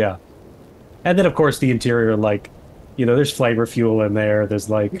about. Yeah. And then, of course, the interior, like, there's flavor fuel in there. There's,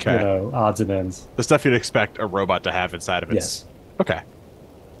 like, Okay. odds and ends. The stuff you'd expect a robot to have inside of it. Yes. Okay.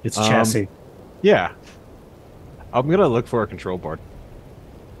 It's chassis. Yeah. I'm gonna look for a control board.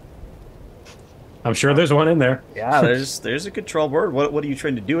 I'm sure there's one in there. Yeah, there's a control board. What are you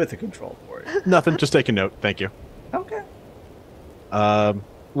trying to do with the control board? Nothing. Just take a note. Thank you. Okay.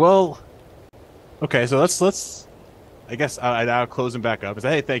 Well. Okay. So let's. I guess I now close them back up and say,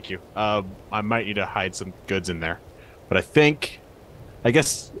 hey, thank you. I might need to hide some goods in there, but I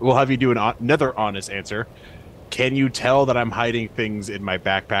guess we'll have you do another honest answer. Can you tell that I'm hiding things in my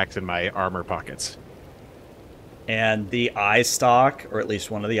backpacks and my armor pockets? And the eye stalk, or at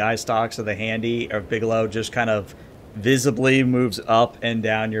least one of the eye stalks of the handy of Bigelow, just kind of visibly moves up and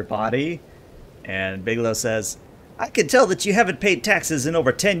down your body. And Bigelow says, I can tell that you haven't paid taxes in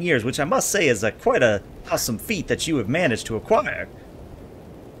over 10 years, which I must say is quite a awesome feat that you have managed to acquire.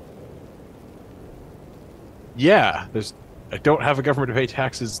 Yeah, I don't have a government to pay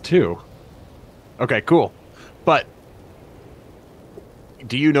taxes to. Okay, cool. But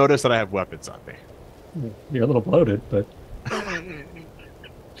do you notice that I have weapons on me? You're a little bloated, but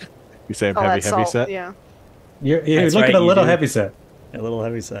You say I'm All heavy that salt, set? yeah. you're That's looking right, a you little do. heavy set. A little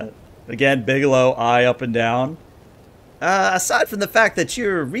heavy set. Again, Bigelow, eye up and down. Aside from the fact that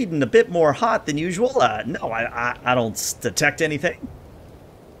you're reading a bit more hot than usual, no, I don't detect anything.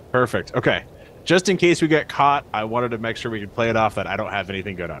 Perfect. Okay. Just in case we get caught, I wanted to make sure we could play it off that I don't have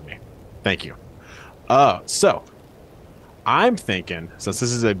anything good on me. Thank you. So I'm thinking, since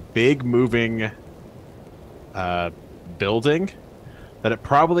this is a big moving building, that it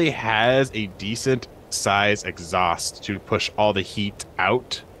probably has a decent size exhaust to push all the heat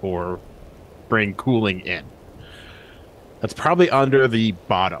out or bring cooling in. That's probably under the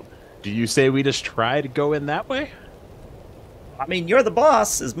bottom. Do you say we just try to go in that way? I mean, you're the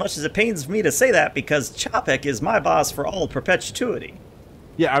boss, as much as it pains me to say that, because Chopek is my boss for all perpetuity.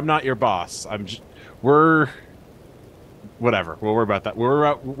 Yeah, I'm not your boss. We're whatever. We'll worry about that. We're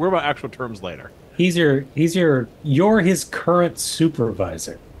about actual terms later. You're his current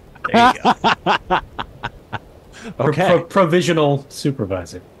supervisor. There you go. Okay. Provisional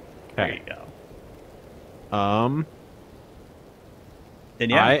supervisor. There you go. And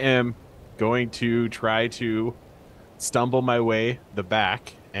yeah, I am going to try to stumble my way the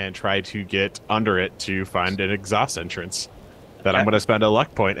back and try to get under it to find an exhaust entrance. That I'm Okay. going to spend a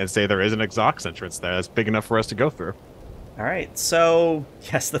luck point and say there is an exhaust entrance there that's big enough for us to go through. all right. So,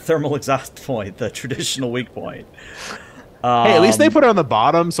 yes, the thermal exhaust point, the traditional weak point. Hey, at least they put it on the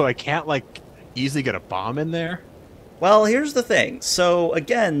bottom, so I can't like easily get a bomb in there. Well, here's the thing. So,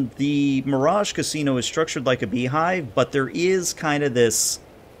 again, the Mirage Casino is structured like a beehive, but there is kind of this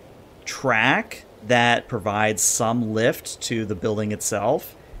track that provides some lift to the building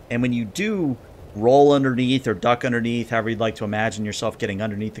itself. And when you do roll underneath or duck underneath, however you'd like to imagine yourself getting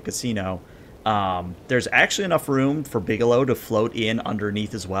underneath the casino, there's actually enough room for Bigelow to float in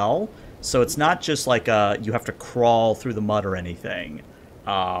underneath as well. So it's not just like you have to crawl through the mud or anything.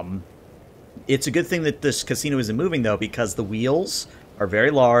 It's a good thing that this casino isn't moving, though, because the wheels are very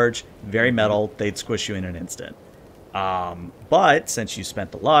large, very metal. They'd squish you in an instant. But since you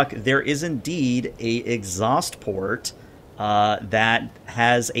spent the luck, there is indeed a exhaust port that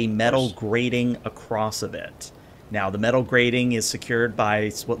has a metal grating across of it. Now, the metal grating is secured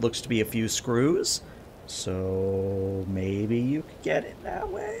by what looks to be a few screws, so maybe you could get it that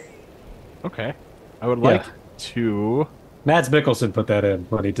way. Okay. I would like to... Mads Mikkelsen put that in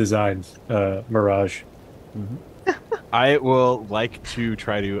when he designed Mirage. I will like to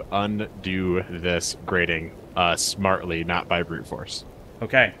try to undo this grating smartly, not by brute force.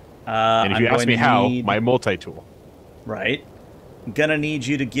 Okay. And if you ask me how, my multi-tool. Right. I'm going to need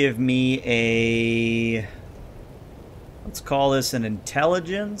you to give me a... Let's call this an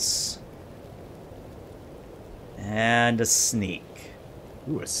intelligence and a sneak.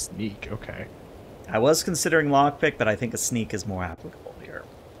 Ooh, a sneak. Okay. I was considering lockpick, but I think a sneak is more applicable here.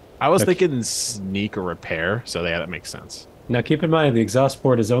 I was thinking sneak or repair, so yeah, that makes sense. Now, keep in mind, the exhaust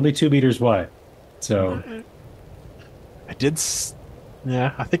port is only 2 meters wide. So... I did...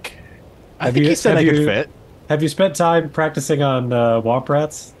 Yeah, I think he said I could fit. Have you spent time practicing on Womp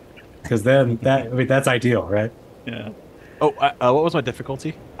Rats? Because then that's ideal, right? Yeah. Oh, what was my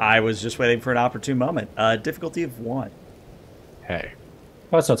difficulty? I was just waiting for an opportune moment. Difficulty of 1. Hey.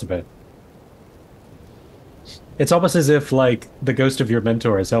 Oh, that's not so bad. It's almost as if, like, the ghost of your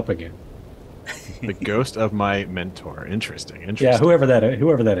mentor is helping you. The ghost of my mentor. Interesting. Yeah, whoever that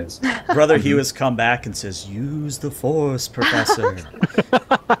is. Brother Hugh has come back and says, "Use the Force, Professor."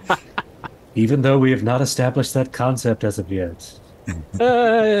 Even though we have not established that concept as of yet.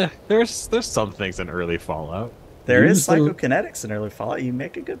 There's some things in early Fallout. There is psychokinetics in early Fallout. You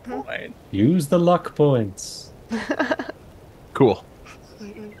make a good point. Use the luck points. Cool.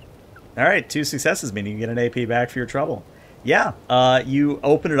 All right, 2 successes meaning you get an AP back for your trouble. Yeah, you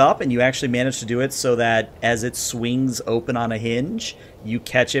open it up and you actually manage to do it so that as it swings open on a hinge, you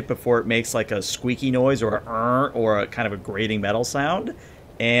catch it before it makes like a squeaky noise or a kind of a grating metal sound.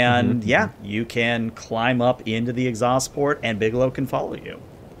 And yeah, you can climb up into the exhaust port and Bigelow can follow you.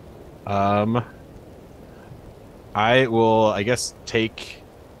 I will, I guess, take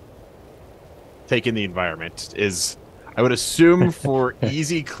in the environment is... I would assume for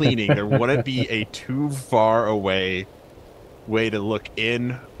easy cleaning, there wouldn't be a too far away way to look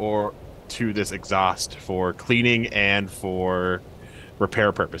in or to this exhaust for cleaning and for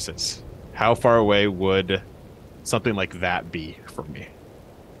repair purposes. How far away would something like that be from me?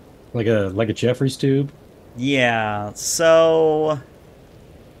 Like a Jeffries tube? Yeah, so...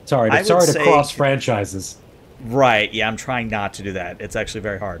 Sorry to cross franchises. Right, yeah, I'm trying not to do that. It's actually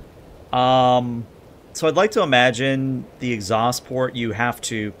very hard. So I'd like to imagine the exhaust port, you have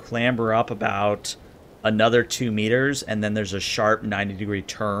to clamber up about another 2 meters, and then there's a sharp 90-degree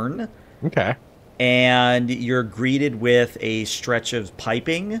turn. Okay. And you're greeted with a stretch of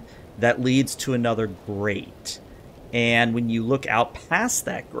piping that leads to another grate. And when you look out past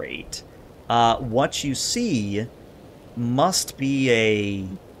that grate, what you see must be a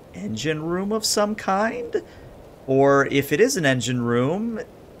engine room of some kind. Or if it is an engine room...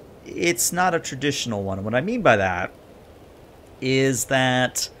 It's not a traditional one. What I mean by that is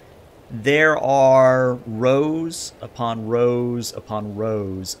that there are rows upon rows upon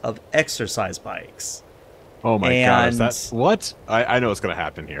rows of exercise bikes. Oh my god, is that what? I know what's going to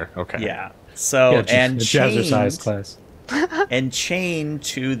happen here. Okay. Yeah. So, and jazzercise class. And chained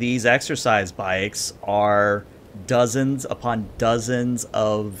to these exercise bikes are dozens upon dozens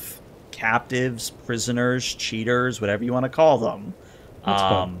of captives, prisoners, cheaters, whatever you want to call them. That's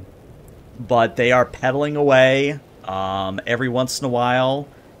fun. But they are pedaling away. Every once in a while,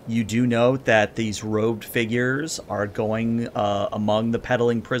 you do note that these robed figures are going among the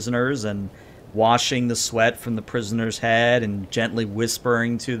pedaling prisoners and washing the sweat from the prisoner's head and gently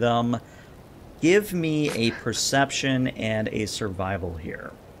whispering to them. Give me a perception and a survival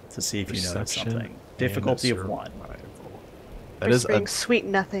here to see if you notice something. Difficulty of 1. That is Whispering sweet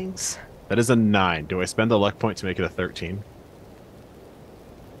nothings. That is a 9. Do I spend the luck point to make it a 13?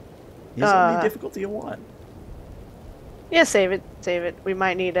 It's only difficulty of 1. Yeah, save it. We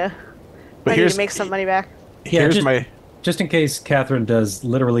might need to make some money back. Yeah, just in case Catherine does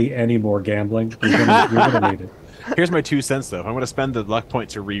literally any more gambling, you're gonna need it. Here's my 2 cents though. If I'm going to spend the luck point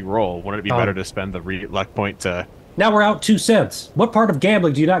to re-roll, wouldn't it be better to spend the luck point to? Now we're out 2 cents. What part of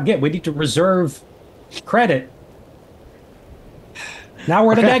gambling do you not get? We need to reserve credit. Now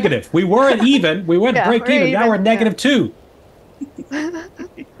we're in a negative. We weren't even. We went break even. Now we're negative 2.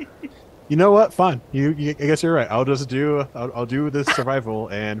 You know what? Fine. I guess you're right. I'll just do. I'll do this survival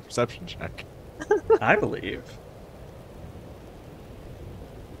and perception check. I believe.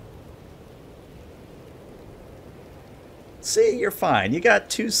 See, you're fine. You got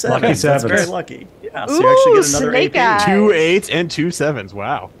 2 sevens. Lucky That's sevens. very lucky. Yeah, so you actually get another snake AP. eyes. 2 8s and 2 7s.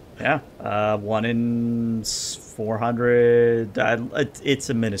 Wow. Yeah, 1 in 400. It's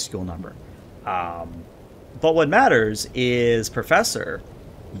a minuscule number. But what matters is, Professor,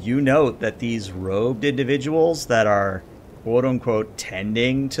 you note that these robed individuals that are quote-unquote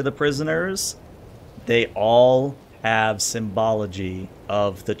tending to the prisoners, they all have symbology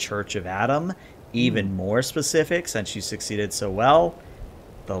of the Church of Adam. Even more specific, since you succeeded so well,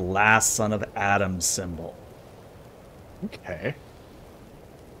 the last son of Adam symbol. Okay.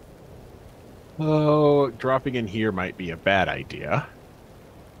 Oh, dropping in here might be a bad idea.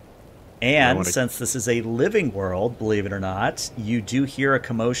 And since this is a living world, believe it or not, you do hear a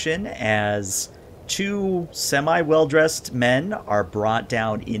commotion as 2 semi-well-dressed men are brought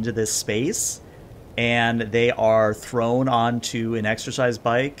down into this space, and they are thrown onto an exercise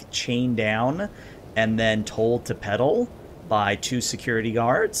bike, chained down, and then told to pedal by 2 security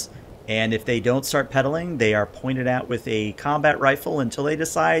guards. And if they don't start pedaling, they are pointed at with a combat rifle until they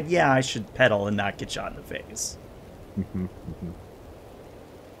decide, yeah, I should pedal and not get shot in the face.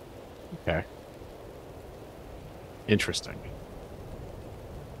 Okay. Interesting.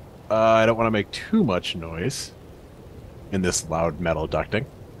 I don't want to make too much noise in this loud metal ducting.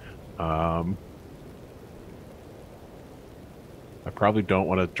 I probably don't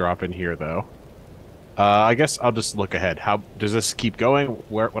want to drop in here, though. I guess I'll just look ahead. How does this keep going?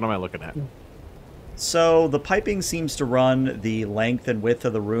 What am I looking at? So the piping seems to run the length and width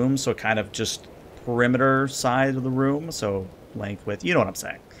of the room, so kind of just perimeter side of the room, so length, width, you know what I'm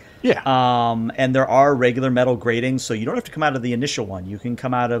saying. Yeah. And there are regular metal gratings, so you don't have to come out of the initial one. You can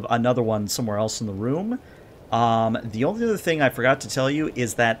come out of another one somewhere else in the room. The only other thing I forgot to tell you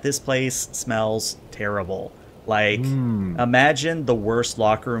is that this place smells terrible. Like, imagine the worst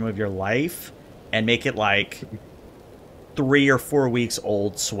locker room of your life and make it like 3 or 4 weeks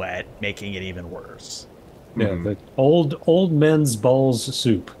old sweat, making it even worse. Yeah, the old men's bowls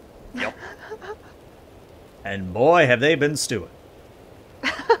soup. Yep. And boy, have they been stewing.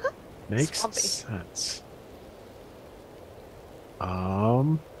 Makes Swampy. sense.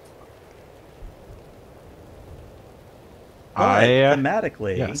 But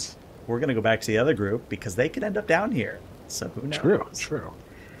thematically, yes. we're going to go back to the other group because they could end up down here. So who knows? True.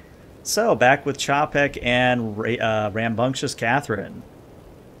 So back with Chopek and Rambunctious Catherine.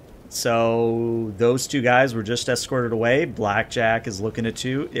 So those 2 guys were just escorted away. Blackjack is looking at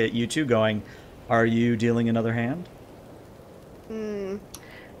you two going, are you dealing another hand?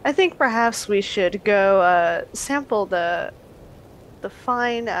 I think perhaps we should go sample the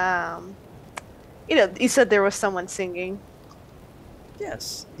fine. You said there was someone singing.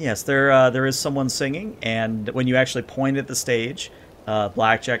 Yes, there is someone singing, and when you actually point at the stage,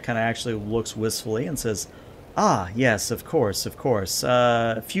 Blackjack kind of actually looks wistfully and says, "Ah, yes, of course.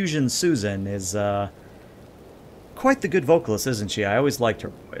 Fusion Susan is quite the good vocalist, isn't she? I always liked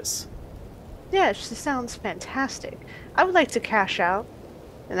her voice." Yeah, she sounds fantastic. I would like to cash out,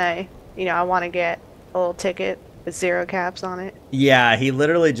 and I want to get a little ticket with 0 caps on it. Yeah, he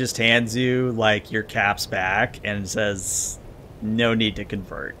literally just hands you like your caps back and says, "No need to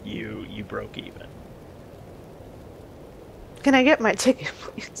convert. You broke even." Can I get my ticket,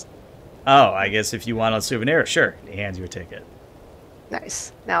 please? Oh, I guess if you want a souvenir, sure. He hands you a ticket.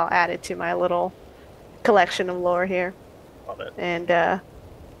 Nice. Now I'll add it to my little collection of lore here. Love it. And,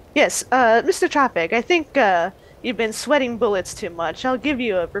 yes, Mr. Chopek, I think, you've been sweating bullets too much. I'll give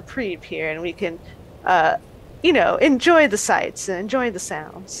you a reprieve here, and we can, enjoy the sights and enjoy the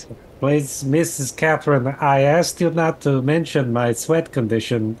sounds. Please, Mrs. Catherine, I asked you not to mention my sweat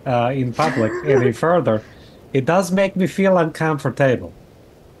condition in public any further. It does make me feel uncomfortable.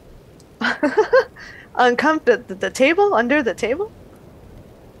 The table? Under the table?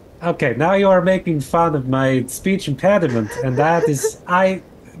 Okay, now you are making fun of my speech impediment, and that is I'm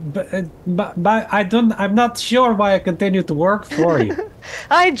not sure why I continue to work for you.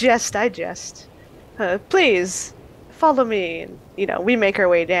 I jest. Please, follow me, and, we make our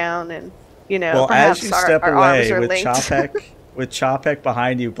way down, and, Well, perhaps as you step our arms away are with linked. Chopek, with Chopek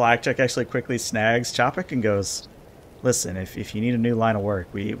behind you, Blackjack actually quickly snags Chopek and goes, "Listen, if you need a new line of work,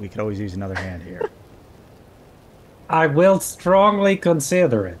 we could always use another hand here." I will strongly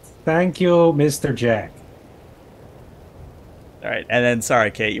consider it. Thank you, Mr. Jack. All right, and then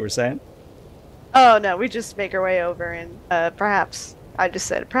sorry, Kate, you were saying? Oh no, we just make our way over, and perhaps I just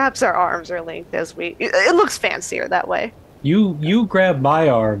said perhaps our arms are linked as we. It looks fancier that way. You grab my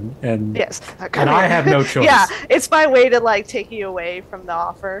arm and Yes, and I have no choice. Yeah, it's my way to like take you away from the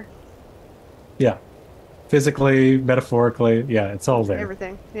offer. Yeah. Physically, metaphorically, yeah, it's all there.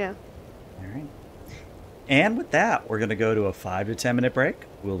 Everything, yeah. All right. And with that, we're going to go to a 5 to 10 minute break.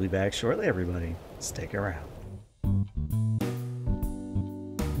 We'll be back shortly, everybody. Stick around.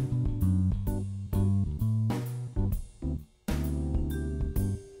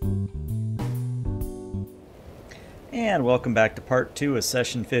 And welcome back to part 2 of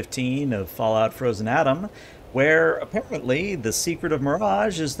session 15 of Fallout Frozen Atom, where apparently the secret of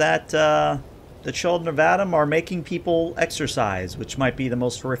Mirage is that the children of Atom are making people exercise, which might be the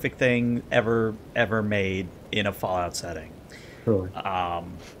most horrific thing ever made in a Fallout setting. Really.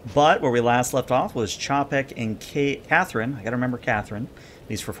 But where we last left off was Chopek and Catherine. I gotta remember Catherine, at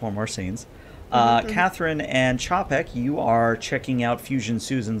least for 4 more scenes. Catherine and Chopek, you are checking out Fusion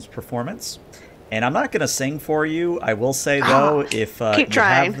Susan's performance. And I'm not going to sing for you. I will say, though, if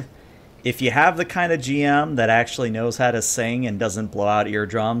you have the kind of GM that actually knows how to sing and doesn't blow out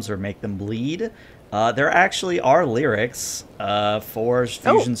eardrums or make them bleed, there actually are lyrics for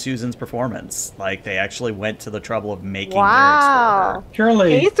Fusion Susan's performance. Like, they actually went to the trouble of making lyrics for her.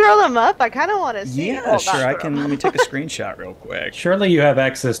 Surely. Can you throw them up? I kind of want to see. Yeah, sure. I can. Let me take a screenshot real quick. Surely you have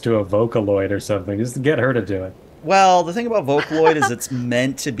access to a Vocaloid or something. Just get her to do it. Well, the thing about Vocaloid is it's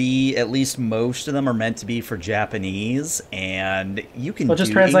meant to be, at least most of them are meant to be for Japanese, and you can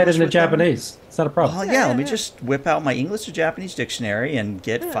just translate it into Japanese. Them. It's not a problem. Well, yeah, let me just whip out my English to Japanese dictionary and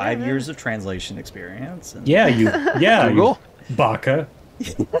get 5 years of translation experience. And... you baka.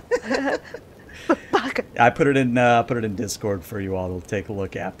 I put it in Discord for you all to take a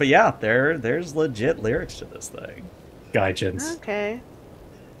look at. But yeah, there's legit lyrics to this thing. Gaijins. Okay.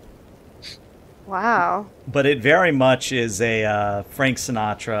 Wow. But it very much is a Frank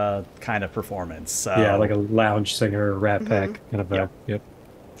Sinatra kind of performance. So. Yeah, like a lounge singer, Rat Pack kind of. Yep.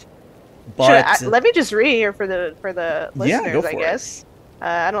 But let me just read here for the listeners, go for I guess.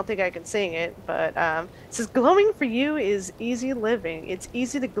 I don't think I can sing it, but it says, "Glowing for you is easy living. It's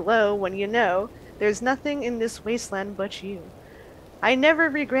easy to glow when you know there's nothing in this wasteland but you. I never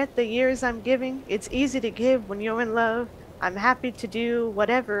regret the years I'm giving. It's easy to give when you're in love. I'm happy to do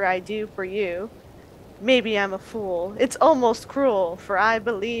whatever I do for you. Maybe I'm a fool. It's almost cruel, for I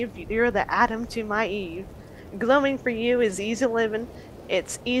believe you're the Adam to my Eve. Glowing for you is easy living.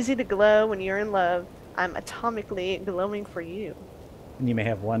 It's easy to glow when you're in love. I'm atomically glowing for you." And you may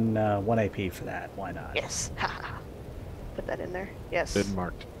have one AP for that. Why not? Yes. Put that in there. Yes. Been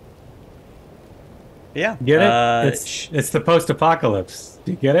marked. Yeah. Get it? It's the post-apocalypse.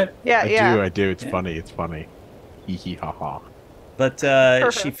 Do you get it? Yeah, I do. It's funny. It's funny. Hee hee ha ha. But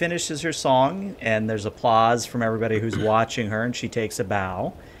she finishes her song, and there's applause from everybody who's watching her, and she takes a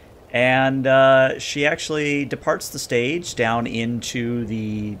bow. And she actually departs the stage down into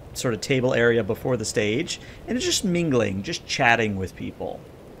the sort of table area before the stage, and is just mingling, just chatting with people.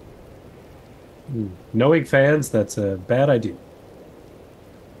 Knowing fans, that's a bad idea.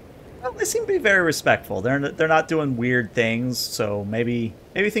 Well, they seem to be very respectful. They're not doing weird things, so maybe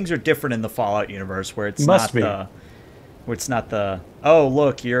things are different in the Fallout universe where it's not the oh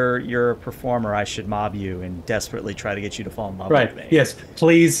look, you're a performer, I should mob you and desperately try to get you to fall in love with me. Yes,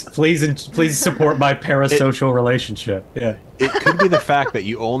 please support my parasocial relationship. Yeah. It could be the fact that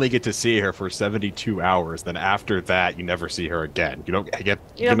you only get to see her for 72 hours. Then after that, you never see her again. You don't have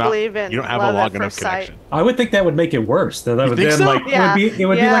a long enough connection. I would think that would make it worse. That would then so? It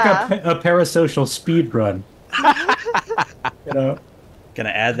would be like a parasocial speed run. You know. Gonna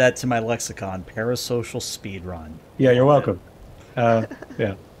add that to my lexicon. Parasocial speed run. Yeah, you're welcome.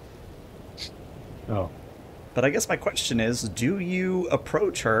 Yeah. Oh. But I guess my question is, do you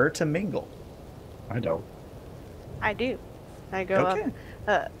approach her to mingle? I don't. I do. I go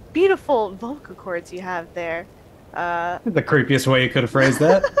up. Beautiful vocal cords you have there. The creepiest way you could have phrased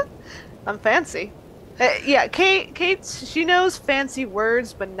that. I'm fancy. Yeah, Kate, she knows fancy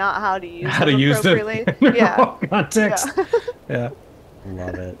words, but not how to use them appropriately. Yeah. Context. Yeah.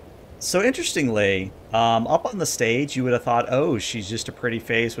 Love it. So interestingly, up on the stage, you would have thought, oh, she's just a pretty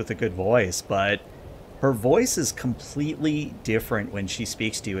face with a good voice, but her voice is completely different when she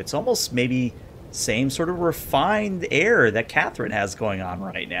speaks to you. It's almost maybe same sort of refined air that Catherine has going on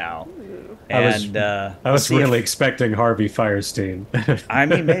right now. And I was really expecting Harvey Fierstein. I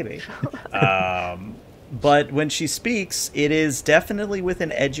mean, maybe. But when she speaks, it is definitely with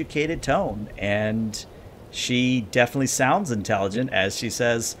an educated tone, and She definitely sounds intelligent as she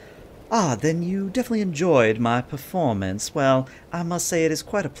says, "Ah, then you definitely enjoyed my performance. Well, I must say it is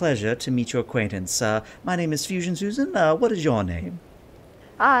quite a pleasure to meet your acquaintance. My name is Fusion Susan. What is your name?"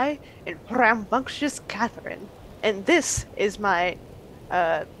 I am Rambunctious Catherine, and this is my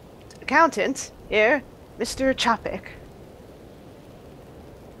accountant here, Mr. Chapek.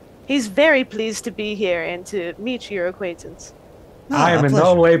 He's very pleased to be here and to meet your acquaintance. I am a in no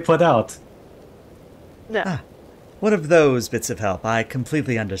pleasure. way put out. No. One of those bits of help, I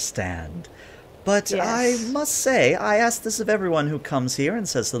completely understand. But Yes. I must say, I ask this of everyone who comes here and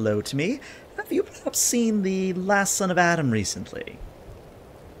says hello to me. Have you perhaps seen the last son of Adam recently?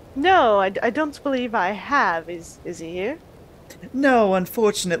 No, I don't believe I have. Is he here? No,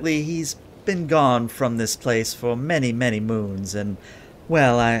 unfortunately, he's been gone from this place for many, many moons, and,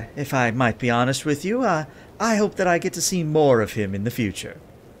 well, if I might be honest with you, I hope that I get to see more of him in the future.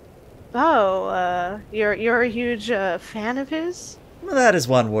 Oh, you're a huge fan of his? Well, that is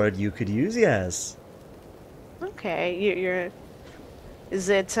one word you could use, yes. Okay, you're. Is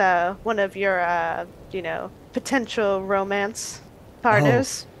it one of your potential romance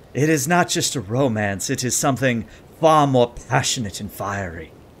partners? It is not just a romance, it is something far more passionate and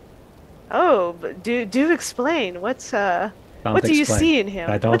fiery. Oh, but do explain. What do you explain. see in him?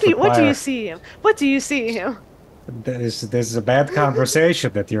 I don't What do require- you see him? What do you see in him? This is a bad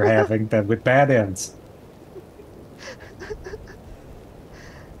conversation that you're having that with bad ends.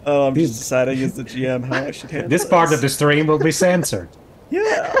 Oh, I'm just deciding as the GM how I should handle This part of the stream will be censored.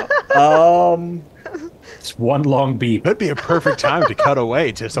 Yeah. It's one long beep. Could be a perfect time to cut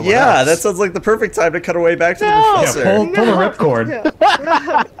away to someone Yeah, else. that sounds like the perfect time to cut away back to No! the Yeah, professor. pull the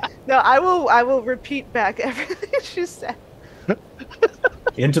ripcord. No, I will repeat back everything she said.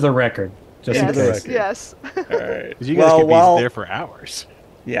 Into the record. Just in Into the case. record. Yes. All right. 'Cause you guys could be while, there for hours.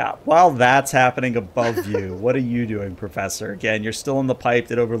 yeah, while that's happening above you, what are you doing, Professor? Again, you're still in the pipe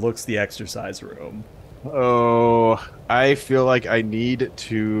that overlooks the exercise room. Oh, I feel like I need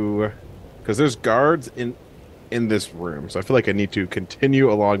to, because there's guards in this room, so I feel like I need to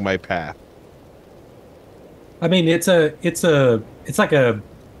continue along my path. I mean, it's like a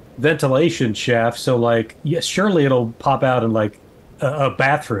ventilation shaft. So, like, yeah, surely it'll pop out in like a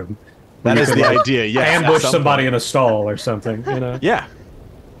bathroom. That You is could, the like, idea. Yeah, ambush somebody in a stall or something. You know. Yeah.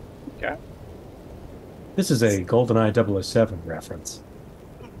 Okay. This is a GoldenEye 007 reference.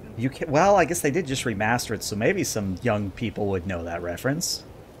 You can, well, I guess they did just remaster it, so maybe some young people would know that reference.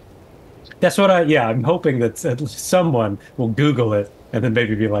 That's what I'm hoping that at least someone will Google it and then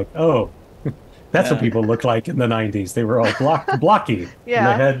maybe be like, oh, that's what Yeah. people looked like in the 90s. They were all blocky. Yeah.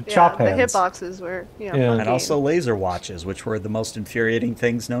 And they had chop the hands. hitboxes were Yeah. And funky. also laser watches, which were the most infuriating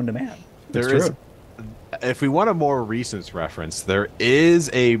things known to man. That's There is, true. if we want a more recent reference, there is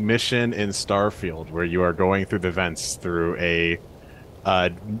a mission in Starfield where you are going through the vents through a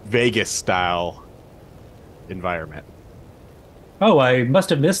Vegas-style environment. Oh, I must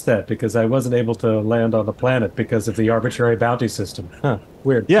have missed that because I wasn't able to land on the planet because of the arbitrary bounty system. Huh,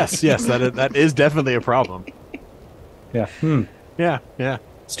 weird. Yes, that is definitely a problem. Yeah. Yeah, yeah.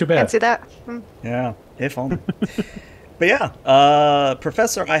 It's too Can't bad. see that. Yeah, if only. But yeah,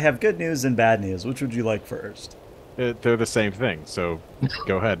 Professor, I have good news and bad news. Which would you like first? They're the same thing, so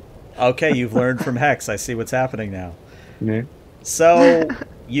go ahead. Okay, you've learned from Hex. I see what's happening now. Yeah. So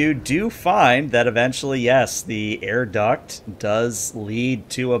you do find that eventually, yes, the air duct does lead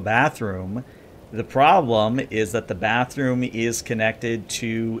to a bathroom. The problem is that the bathroom is connected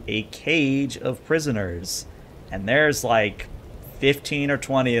to a cage of prisoners. And there's like 15 or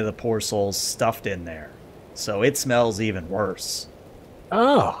 20 of the poor souls stuffed in there. So it smells even worse.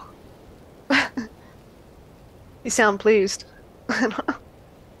 Oh. You sound pleased.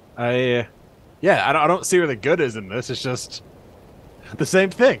 I don't see where the good is in this. It's just the same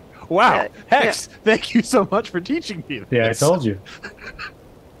thing. Wow. Yeah, Hex, thank you so much for teaching me this. Yeah, I told you.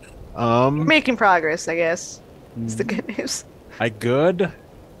 Making progress, I guess. It's the good news.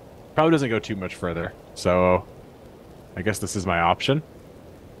 Probably doesn't go too much further. So I guess this is my option.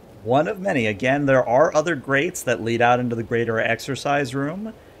 One of many. Again, there are other grates that lead out into the greater exercise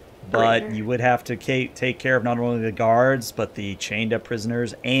room, but Greater. you would have to take care of not only the guards, but the chained up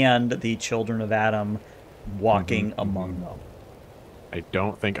prisoners and the children of Adam walking among them. I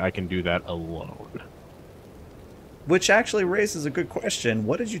don't think I can do that alone. Which actually raises a good question.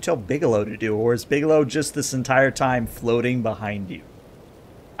 What did you tell Bigelow to do? Or is Bigelow just this entire time floating behind you?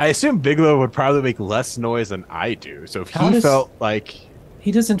 I assume Bigelow would probably make less noise than I do. So if How he does- felt like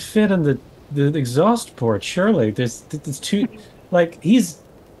He doesn't fit in the exhaust port, surely. There's too... Like, he's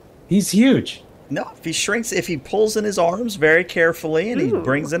huge. No, if he shrinks, if he pulls in his arms very carefully and he Ooh.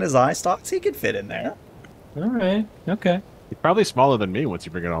 brings in his eye stalks, he could fit in there. All right. Okay. You're probably smaller than me once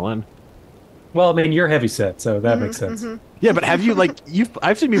you bring it all in. Well, I mean, you're heavy set, so that makes sense. Yeah, but have you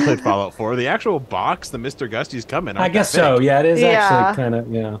I've seen you play Fallout 4. The actual box the Mr. Gusty's come in I aren't guess that big. so. Yeah, it is Yeah. actually kind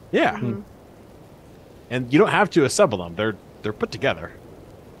of, yeah. Yeah. Mhm. And you don't have to assemble them. They're put together.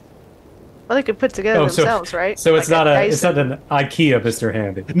 Well, they could put together Oh, so- themselves, right? So it's Like not a it's not an IKEA Mr.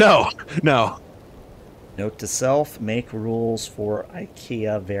 Handy. No. No. Note to self: make rules for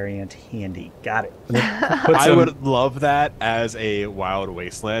IKEA variant handy. Got it. Put I some- would love that as a wild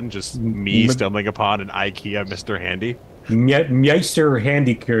wasteland, just me stumbling upon an IKEA Mr. Handy. Meister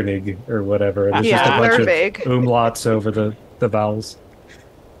Handykönig or whatever. And there's just a Yeah, bunch they're of big. umlauts over the vowels.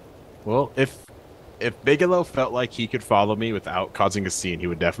 Well, if Bigelow felt like he could follow me without causing a scene, he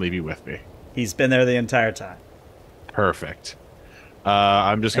would definitely be with me. He's been there the entire time. Perfect.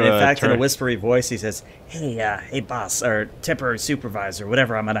 I'm just And gonna in fact, in turn... a whispery voice, he says, hey, boss, or temporary supervisor,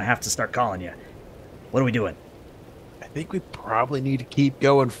 whatever I'm going to have to start calling you. What are we doing? I think we probably need to keep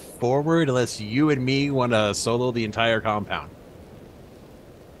going forward unless you and me want to solo the entire compound.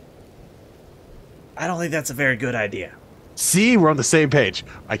 I don't think that's a very good idea. See, we're on the same page.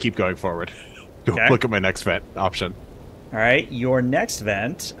 I keep going forward. Go Okay. look at my next vent option. All right, your next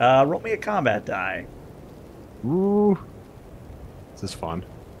vent, roll me a combat die. Ooh. This is fun.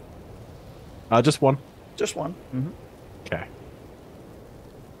 Just one. Just one. Mm-hmm. Okay.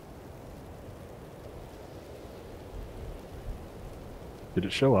 Did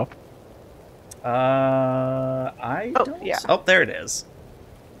it show up? I Oh, don't. yeah. Oh, there it is.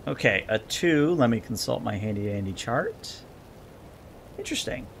 Okay, a 2. Let me consult my handy-dandy chart.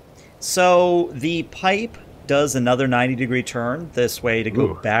 Interesting. So the pipe does another 90-degree turn this way to go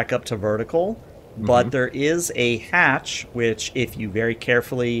Ooh. back up to vertical, but there is a hatch which, if you very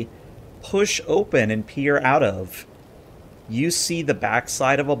carefully push open and peer out of, you see the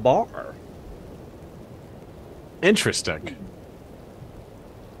backside of a bar. Interesting.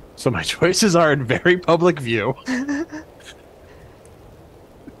 So my choices are in very public view.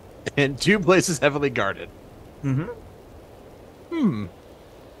 And 2 places heavily guarded. Mm-hmm.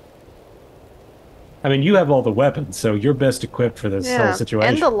 I mean, you have all the weapons, so you're best equipped for this whole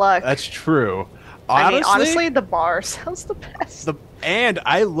situation. And the luck. That's true. I mean, honestly, the bar sounds the best. And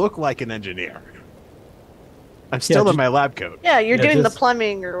I look like an engineer. I'm still in just- my lab coat. Yeah, you're Yeah, doing the just-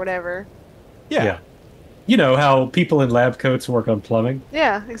 plumbing or whatever. Yeah. You know how people in lab coats work on plumbing?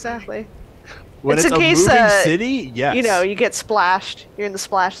 Yeah, exactly. When It's it's, in a case, moving city, yes. You know, you get splashed. You're in the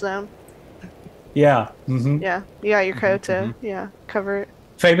splash zone. Yeah. Hmm. Yeah, you got your coat to cover it.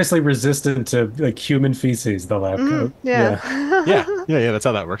 Famously resistant to like human feces, the lab coat. Yeah. yeah, that's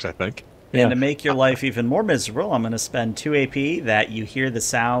how that works, I think. Yeah. And to make your life even more miserable, I'm going to spend 2 AP that you hear the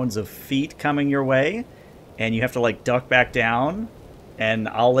sounds of feet coming your way, and you have to, like, duck back down, and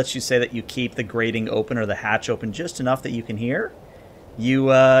I'll let you say that you keep the grating open or the hatch open just enough that you can hear.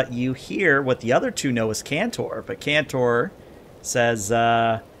 You hear what the other 2 know is Cantor, but Cantor says,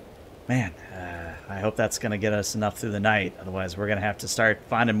 man, I hope that's going to get us enough through the night, otherwise we're going to have to start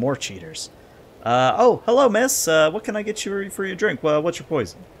finding more cheaters. Oh, hello, miss. What can I get you for your drink? Well, what's your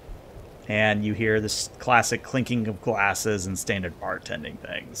poison? And you hear this classic clinking of glasses and standard bartending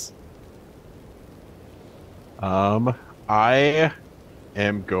things. I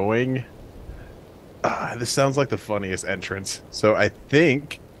am going... this sounds like the funniest entrance. So I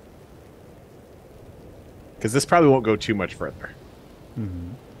think... Because this probably won't go too much further.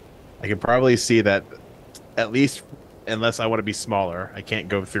 I can probably see that, at least, unless I want to be smaller, I can't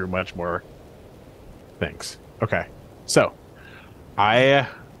go through much more things. Okay. So, I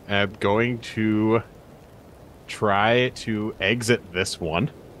am going to try to exit this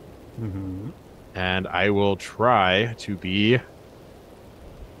one. And I will try to be...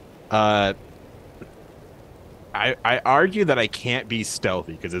 I argue that I can't be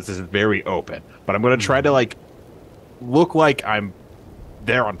stealthy because this is very open, but I'm going to try to like look like I'm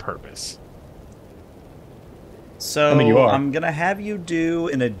there on purpose. So I mean, you are. I'm going to have you do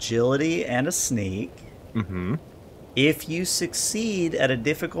an agility and a sneak. If you succeed at a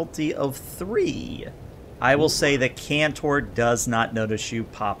difficulty of 3, I will say that Cantor does not notice you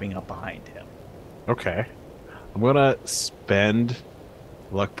popping up behind him. Okay. I'm going to spend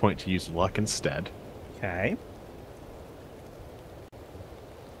luck point to use luck instead. Okay.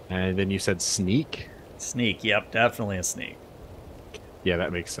 And then you said sneak? Sneak, yep, definitely a sneak. Yeah,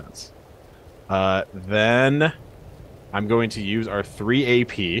 that makes sense. Then I'm going to use our 3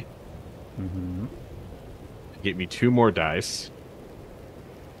 AP to get me 2 more dice.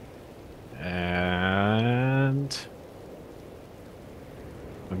 And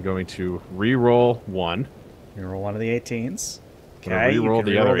I'm going to re-roll 1. You roll one of the 18s. Okay, you re-roll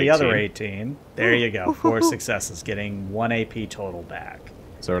can the roll other the other 18. 18. There you go. 4 successes, getting 1 AP total back.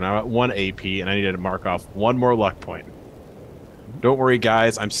 So we're now at 1 AP, and I needed to mark off 1 more luck point. Don't worry,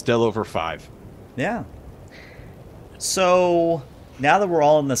 guys. I'm still over 5. Yeah. So now that we're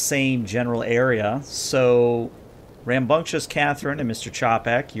all in the same general area, so Rambunctious Catherine and Mr.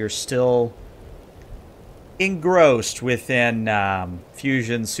 Chopek, you're still engrossed within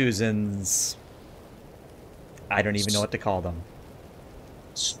Fusion Susan's... I don't even know what to call them.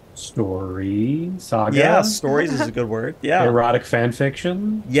 Story saga. Yeah, stories is a good word. Yeah, erotic fan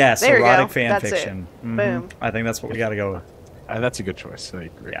fiction. Yes, There you erotic go. fan That's fiction. it. Mhm. Boom. I think that's what we got to go with. That's a good choice. I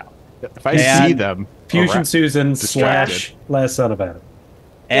agree. Yeah. If I And see them, Fusion Susan distracted. / Last Son of Adam.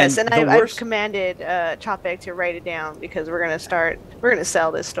 Yes, and the I've worst- commanded Chopek to write it down because we're gonna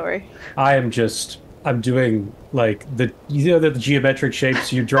sell this story. I'm doing like the geometric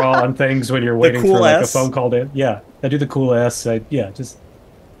shapes you draw on things when you're waiting cool for like S. a phone call to. Yeah, I do the cool S. Just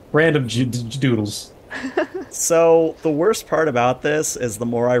random doodles. So the worst part about this is the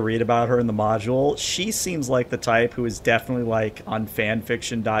more I read about her in the module, she seems like the type who is definitely like on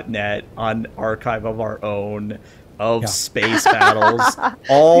fanfiction.net, on Archive of Our Own, of Space Battles,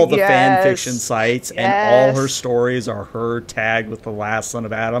 all the Yes. fanfiction sites, and Yes. all her stories are her tagged with the last son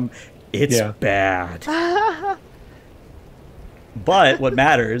of Adam. It's bad. But what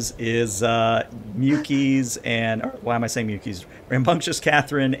matters is Muki's and... or why am I saying Muki's? Rambunctious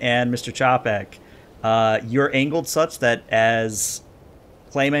Catherine and Mr. Chopek. You're angled such that as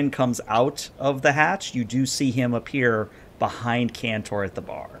Clayman comes out of the hatch, you do see him appear behind Cantor at the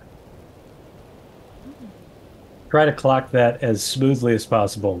bar. Try to clock that as smoothly as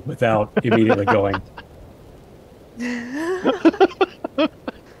possible without immediately going.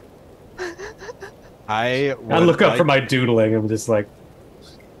 I look up for my doodling. I'm just like,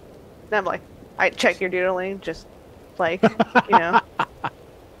 And I'm like, I check your doodling, just like,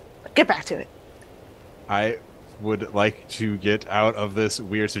 get back to it. I would like to get out of this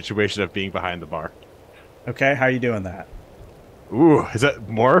weird situation of being behind the bar. Okay, how are you doing that? Ooh, is that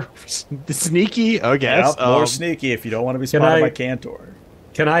more sneaky? I guess. Yep, more sneaky if you don't want to be spotted by Cantor.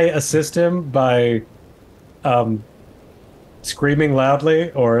 Can I assist him by screaming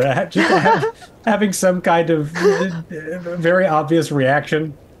loudly or just having some kind of very obvious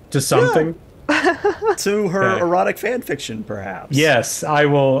reaction to something? To her Okay. erotic fan fiction, perhaps. Yes, I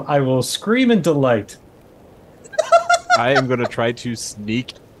will scream in delight. I am going to try to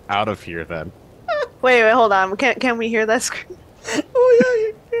sneak out of here then. Wait, hold on. Can we hear that scream?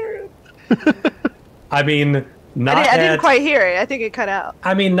 Oh, yeah, you can. I mean, I didn't quite hear it. I think it cut out.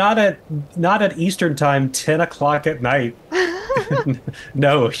 I mean, not at Eastern time, 10 o'clock at night.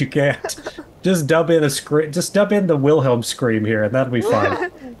 No, you can't. Just dub in a scream. Just dub in the Wilhelm scream here, and that'll be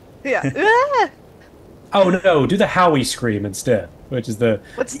fine. Yeah. Ah! Oh no, do the Howie scream instead, which is the.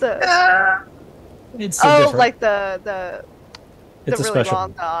 What's the? It's Oh, like the it's a really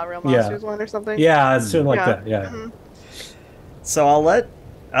special. long Real Yeah. Monsters one or something. Yeah, it's sort of like Yeah. that. Yeah. Mhm. So I'll let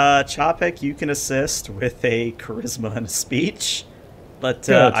Chopek, you can assist with a charisma and a speech. But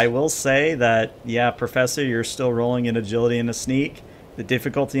Good. I will say that, Professor, you're still rolling in agility and a sneak. The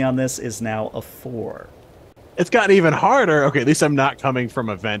difficulty on this is now a 4. It's gotten even harder. Okay, at least I'm not coming from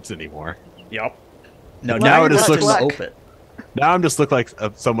events anymore. Yep. No, Now now it you're just just looks- open. Now I'm just look like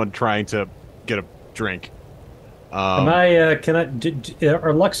someone trying to get a drink. Am I? Can I?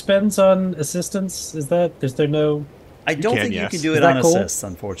 Are luck spends on assistance? Is there no? I don't can, think you yes. can do Is it that on cool? assists,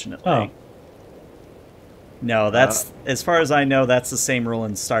 unfortunately. Oh, No, that's as far as I know. That's the same rule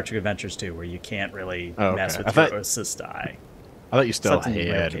in Star Trek Adventures 2, where you can't really Oh, mess okay. with I your thought- assist die. I thought you still Except in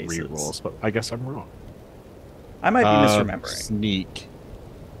rare had cases. rerolls, but I guess I'm wrong. I might be misremembering. Sneak.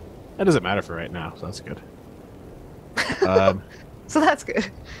 That doesn't matter for right now, so that's good. So that's good.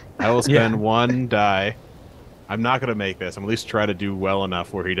 I will spend Yeah. 1 die. I'm not going to make this. I'm at least try to do well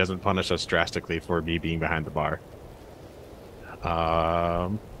enough where he doesn't punish us drastically for me being behind the bar.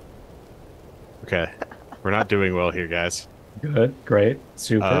 Okay. We're not doing well here, guys. good, great,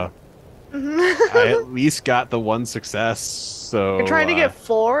 super. I at least got the 1 success, so... You're trying to get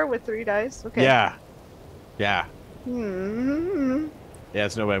 4 with 3 dice. Okay. Yeah. Yeah. Hmm. Yeah,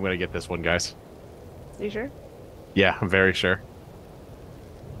 there's no way I'm going to get this one, guys. You sure? Yeah, I'm very sure.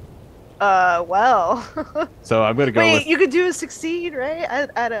 Well. So I'm going to go Wait, with... you could do a succeed, right?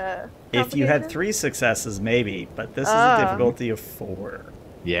 At a. If you had complication? 3 successes, maybe, but this is a Ah. difficulty of 4.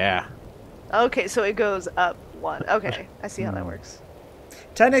 Yeah. Okay, so it goes up 1. Okay, I see how that works.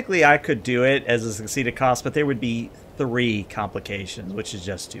 Technically, I could do it as a succeeded cost, but there would be 3 complications, which is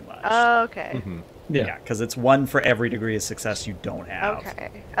just too much. Okay. Mhm. Yeah, because it's 1 for every degree of success you don't have. Okay.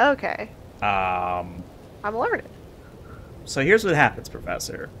 Okay. Um, I'm learning. So here's what happens,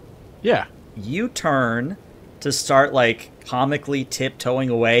 Professor. Yeah. You turn to start, like, comically tiptoeing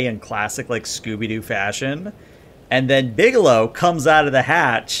away in classic, like, Scooby-Doo fashion, and then Bigelow comes out of the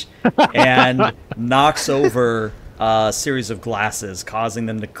hatch and knocks over a series of glasses, causing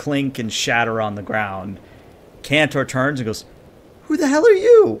them to clink and shatter on the ground. Cantor turns and goes, "Who the hell are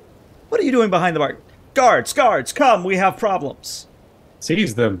you? What are you doing behind the bar? Guards, guards, come, we have problems."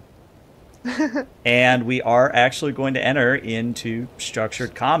 Seize them. And we are actually going to enter into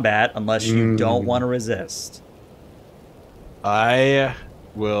structured combat unless you don't want to resist. I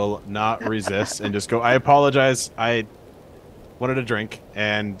will not resist and just go, "I apologize. I wanted a drink."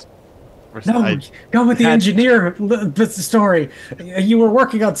 And No, go with the engineer story. You were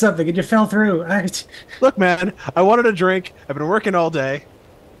working on something and you fell through. Look, man, I wanted a drink. I've been working all day.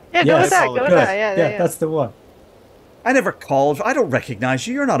 Yeah, go with that. Go with that. Yeah, that's the one. I never called. I don't recognize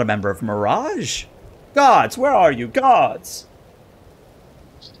you. You're not a member of Mirage. Gods, where are you? Gods.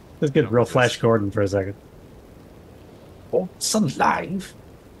 Let's get real Flash Gordon for a second. Oh, it's alive.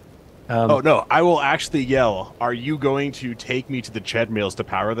 Oh, no, I will actually yell, "Are you going to take me to the Ched Mills to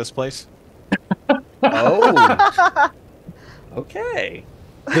power this place?" Oh. Okay.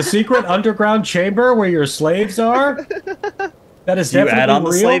 The secret underground chamber where your slaves are? That is Do you definitely add on the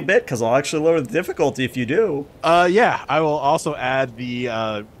real? slave bit? Because I'll actually lower the difficulty if you do. Yeah, I will also add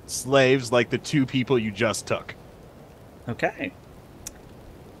the slaves, like the 2 people you just took. Okay.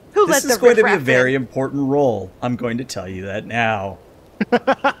 Who This let is the going to be a riffraff very in? important role. I'm going to tell you that now.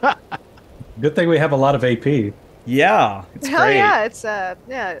 Good thing we have a lot of AP. Yeah, it's Hell great. yeah,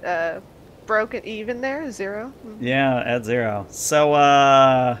 it's broken even there, 0. Yeah, add 0. So,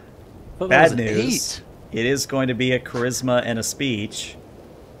 bad news. It is going to be a charisma and a speech.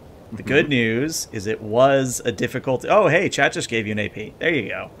 The good news is it was a difficult... Oh, hey, chat just gave you an AP. There you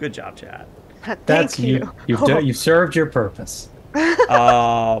go. Good job, chat. That's Thank you. You've served your purpose.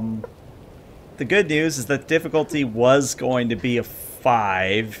 The good news is that difficulty was going to be a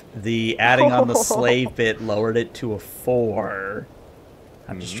 5. The adding on the slave bit lowered it to a 4.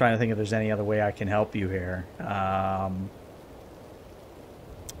 I'm just trying to think if there's any other way I can help you here.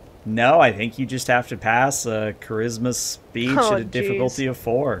 No, I think you just have to pass a charisma speech Oh, at a difficulty of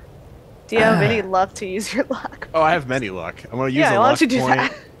 4. Do you have any luck to use your luck? Oh, I have many luck. I'm going to use Yeah, a why luck don't you do point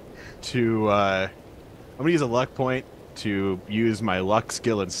that? to... I'm going to use a luck point to use my luck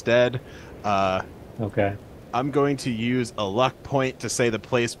skill instead. Okay. I'm going to use a luck point to say the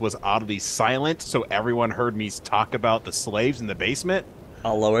place was oddly silent, so everyone heard me talk about the slaves in the basement.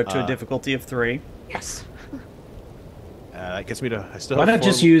 I'll lower it to a difficulty of 3. Yes. That gets me to... I still Why have not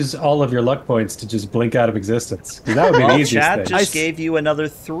 4 just use all of your luck points to just blink out of existence? 'Cause that would be the Well, easiest chat thing. just gave you another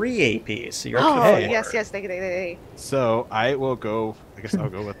 3 AP, so you're up Oh, to 4. yes, thank you. So I will go... I guess I'll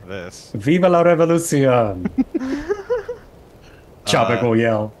go with this. Viva la revolucion! Chopper will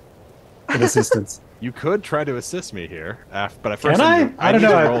yell in assistance. You could try to assist me here, but first Can I? I don't need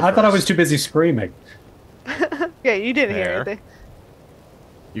to know. roll I thought I first. was too busy screaming. Yeah, you didn't hear There. anything.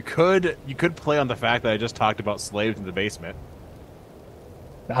 You could play on the fact that I just talked about slaves in the basement.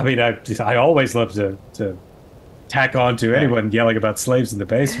 I mean, I always love to tack on to anyone yelling about slaves in the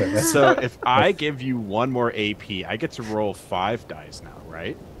basement. So if I give you 1 more AP, I get to roll 5 dice now,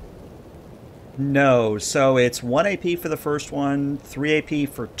 right? No, so it's 1 AP for the first one, 3 AP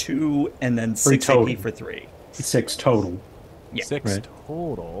for 2, and then 6 total. AP for 3. 6 total. Yeah. 6 Right.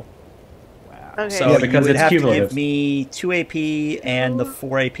 total. Wow. Okay. So Yeah, you because would it's have to cumulative. give me 2 AP and the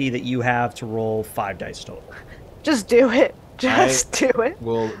 4 AP that you have to roll 5 dice total. Just do it. Just do it.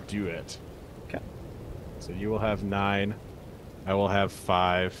 We'll do it. Okay. So you will have 9. I will have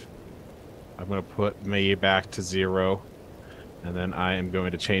 5. I'm going to put me back to 0. And then I am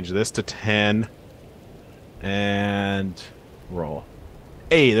going to change this to 10. And roll.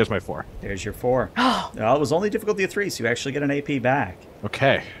 Hey, there's my 4. There's your 4. Well, it was only difficulty of 3, so you actually get an AP back.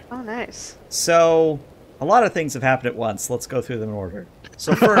 Okay. Oh, nice. So, a lot of things have happened at once. Let's go through them in order.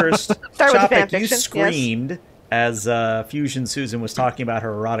 So first, Start with the Chopik, fanfiction, you yes. screamed as Fusion Susan was talking about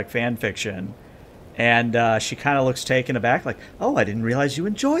her erotic fan fiction. And she kind of looks taken aback, like, oh, I didn't realize you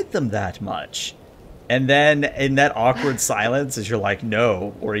enjoyed them that much. And then in that awkward silence, as you're like,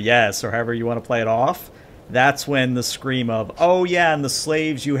 no, or yes, or however you want to play it off, that's when the scream of, oh yeah, and the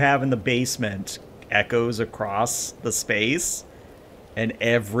slaves you have in the basement echoes across the space. And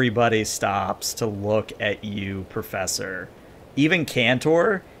everybody stops to look at you, Professor. Even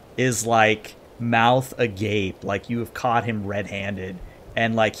Cantor is like mouth agape, like you have caught him red-handed.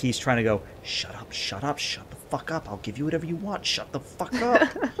 And like he's trying to go, shut up, shut up, shut the fuck up. I'll give you whatever you want. Shut the fuck up.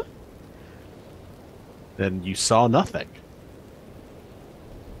 Then you saw nothing.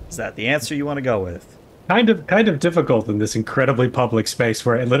 Is that the answer you want to go with? Kind of difficult in this incredibly public space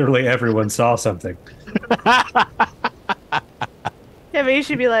where literally everyone saw something. Yeah, but you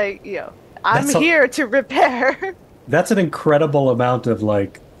should be like, I'm That's a- here to repair. That's an incredible amount of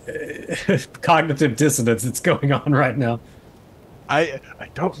like cognitive dissonance that's going on right now. I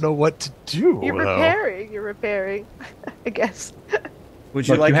don't know what to do. You're though. repairing. You're repairing. I guess. Would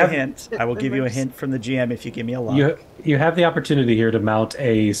you Look, like you a have- hint? I will give you a hint from the GM if you give me a lot. You have the opportunity here to mount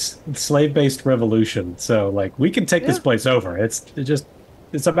a slave-based revolution. So like we can take this Yeah. place over. It's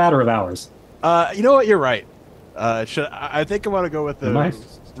a matter of hours. You know what? You're right. I think I want to go with the Am I?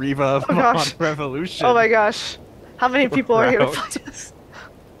 Riva Oh, gosh. Revolution. Oh my gosh. How many people are here to Route. fight us?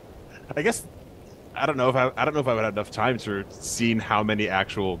 I guess I don't know if I would have enough time to see how many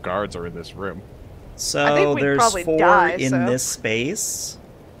actual guards are in this room. I think So we'd there's probably 4 die, in so- this space.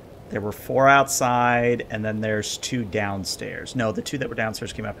 There were 4 outside, and then there's 2 downstairs. No, the 2 that were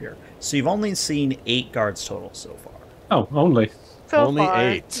downstairs came up here. So you've only seen 8 guards total so far. Oh, only. So Only far,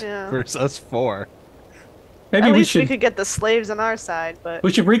 8 Yeah. versus us 4. Maybe At we least we should could get the slaves on our side, but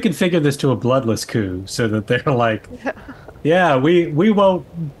we should reconfigure this to a bloodless coup so that they're like, yeah, we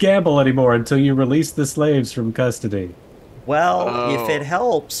won't gamble anymore until you release the slaves from custody. Well, if Oh. it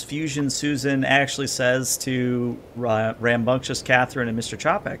helps, Fusion Susan actually says to Rambunctious Catherine and Mr.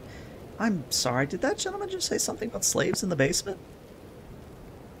 Chopek, I'm sorry, did that gentleman just say something about slaves in the basement?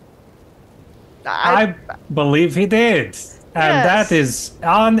 I believe he did. And Yes. that is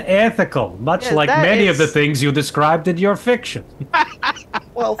unethical, much Yeah, like that many of the is- things you described in your fiction.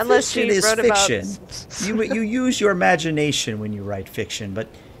 Well, unless fiction she is wrote fiction. You use your imagination when you write fiction, but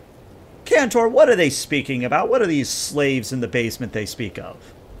Cantor, what are they speaking about? What are these slaves in the basement they speak of?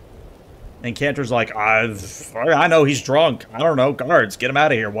 And Cantor's like, I know he's drunk. I don't know. Guards, get him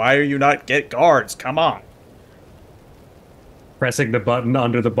out of here. Why are you not get guards? Come on. Pressing the button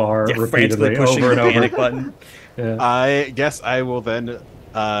under the bar Yeah, repeatedly frantically pushing over the and panic over. button. Yeah. I guess I will then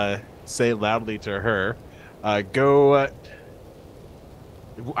say loudly to her, go.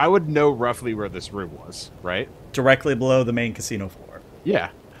 I would know roughly where this room was, right? Directly below the main casino floor. Yeah.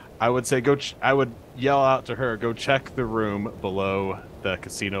 I would say go. I would yell out to her, go check the room below the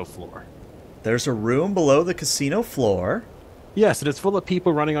casino floor. There's a room below the casino floor. Yes, and it's full of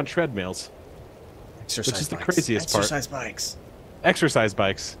people running on treadmills, Exercise Which is the bikes. craziest part. Exercise bikes. exercise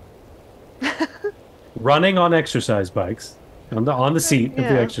bikes. Running on exercise bikes on the seat of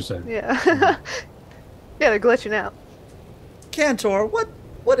the exercise. Yeah. Yeah, they're glitching out. Cantor,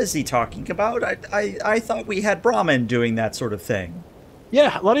 what is he talking about? I thought we had Brahmin doing that sort of thing.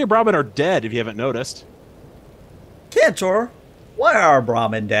 Yeah, a lot of your Brahmin are dead if you haven't noticed. Cantor, why are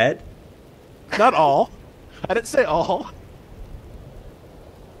Brahmin dead? Not all. I didn't say all.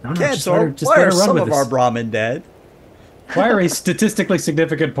 No, just let Cantor, her- just why let her are run some with of this. our Brahmin dead? Why are a statistically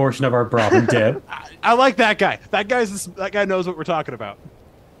significant portion of our Brahmin dead? I like that guy. That guy knows what we're talking about.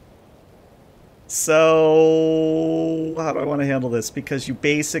 So, how do I want to handle this? Because you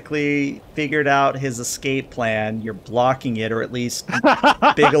basically figured out his escape plan. You're blocking it, or at least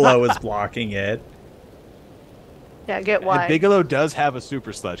Bigelow is blocking it. Yeah, get And wide. Bigelow does have a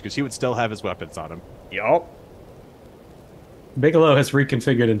super sledge because he would still have his weapons on him. Yup. Bigelow has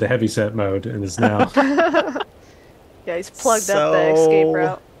reconfigured into heavyset mode and is now Yeah, he's plugged up the escape So-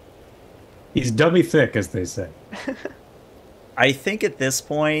 route. he's dummy thick, as they say. I think at this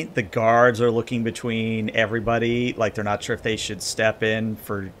point, the guards are looking between everybody. Like, they're not sure if they should step in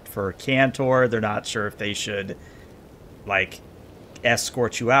for Cantor. They're not sure if they should, like,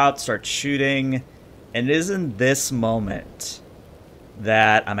 escort you out, start shooting. And it is in this moment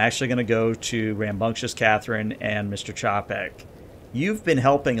that I'm actually going to go to Rambunctious Catherine and Mr. Chopek. You've been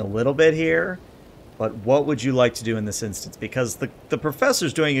helping a little bit here, but what would you like to do in this instance? Because the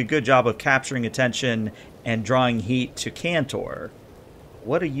professor's doing a good job of capturing attention and drawing heat to Cantor.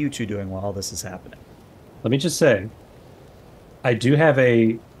 What are you two doing while all this is happening? Let me just say, I do have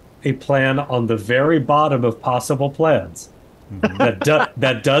a plan on the very bottom of possible plans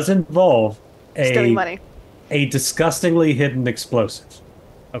that does involve Stealing money. a disgustingly hidden explosive.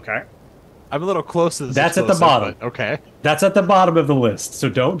 Okay. I'm a little close to this. That's at the explosive, bottom. but okay. That's at the bottom of the list, so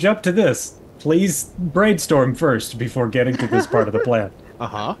don't jump to this. Please brainstorm first before getting to this part of the plan.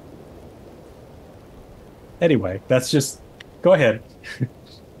 Uh-huh. Anyway, that's just... Go ahead.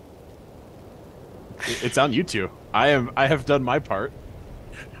 It's on you two. I have done my part.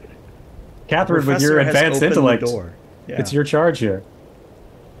 Catherine, with your Professor has advanced opened the intellect, door. Yeah. it's your charge here.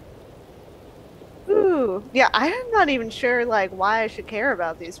 Ooh. Yeah, I'm not even sure like why I should care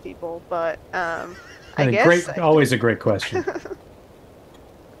about these people, but I And guess always a great question.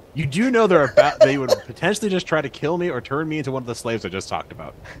 You do know they would potentially just try to kill me or turn me into one of the slaves I just talked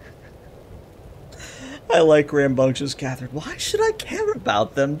about. I like Rambunctious Catherine. Why should I care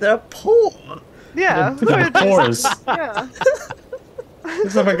about them? They're poor. Yeah. The pores. Yeah.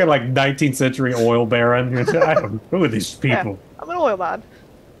 It's like a 19th century oil baron. I don't know. Who are these people? Yeah, I'm an oil mod.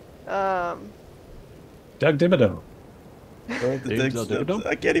 Doug Dimmadome.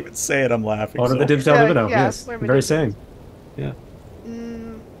 I can't even say it. I'm laughing. Order the So. Dimsdale Dimmadome. yeah, Yes. we're Very saying. Yeah.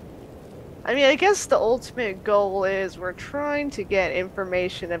 I mean, I guess the ultimate goal is we're trying to get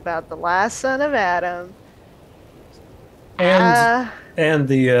information about the last son of Adam. And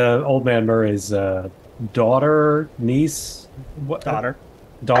the old man Murray's daughter, niece, Daughter.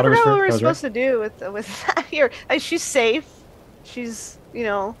 I daughter. don't know what we're was supposed to do with that here. She's safe. She's,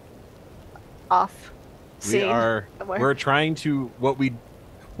 off scene. somewhere. We're trying to what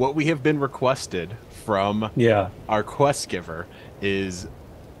we have been requested from our quest giver is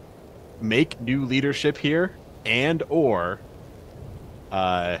make new leadership here and or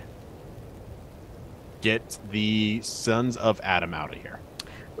get the Sons of Adam out of here.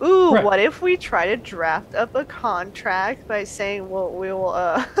 Ooh, Right. what if we try to draft up a contract by saying, well, we will,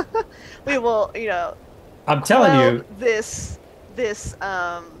 I'm telling quell you, this,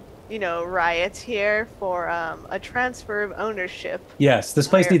 riot here for a transfer of ownership. yes, this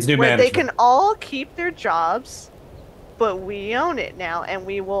place needs new where management. they can all keep their jobs, but we own it now, and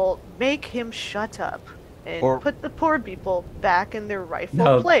we will make him shut up and Or- put the poor people back in their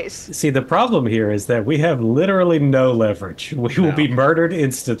rightful place. See, the problem here is that we have literally no leverage. We will No. be murdered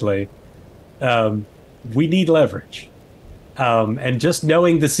instantly. We need leverage. And just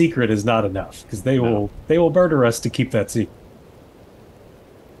knowing the secret is not enough because they will murder us to keep that secret.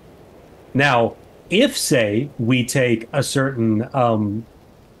 Now, if say we take a certain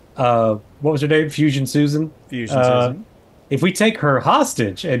what was her name? Fusion Susan? Fusion Susan. If we take her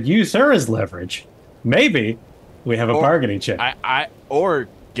hostage and use her as leverage, maybe we have a Or- bargaining chip. Or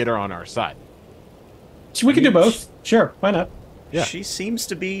get her on our side. We can do both. Sure, why not? Yeah. She seems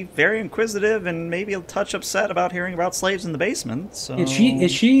to be very inquisitive and maybe a touch upset about hearing about slaves in the basement. So Is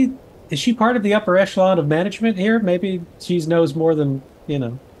she part of the upper echelon of management here? Maybe she knows more than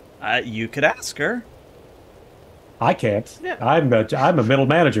you could ask her. I can't. Yeah. I'm a middle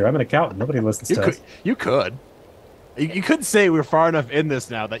manager. I'm an accountant. Nobody listens You to could. us. You could. You could say we're far enough in this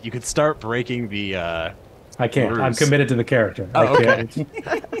now that you could start breaking the. I can't. I'm Ruse. committed to the character. Oh, I can't.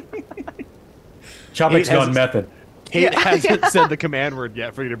 Chopic's Kate gone hasn't- method. Kate hasn't said the command word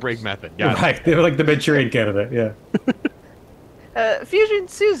yet for you to break method. Got it. Right. They're like the Manchurian candidate. Yeah. Fusion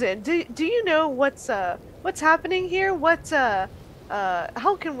Susan, do you know what's happening here?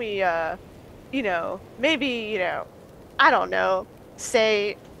 How can we maybe I don't know,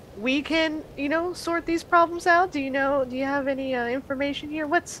 say we can sort these problems out? Do you have any information here?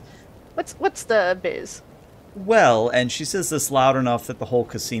 What's the biz? Well, and she says this loud enough that the whole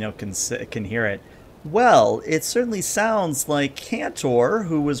casino can hear it. Well, it certainly sounds like Cantor,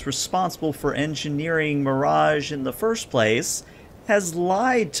 who was responsible for engineering Mirage in the first place, has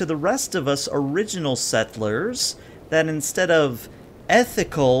lied to the rest of us original settlers that instead of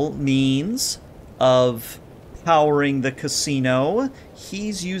ethical means of powering the casino,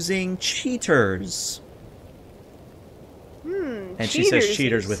 he's using cheaters. And she says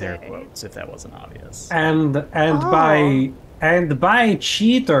cheaters you with air say. quotes, if that wasn't obvious. And Oh. by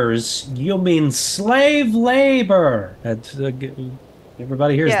cheaters you mean slave labor.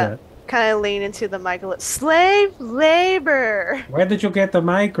 Everybody hears Yeah. that. Kind of lean into the mic a little. Slave labor. Where did you get the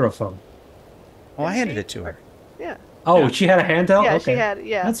microphone? Oh, I handed it to her. Yeah. Oh, Yeah. she had a handheld. Yeah, Okay. she had.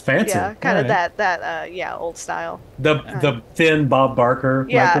 Yeah. That's fancy. Yeah, kind of Alright. that old style. The thin Bob Barker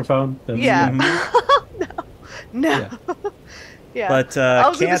Yeah. microphone. Yeah. Mhm. No. Yeah. But I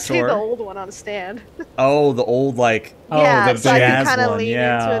was gonna say the Cantor, old one on a stand. oh, the old like Oh, yeah, the so I can jazz kind of one, lean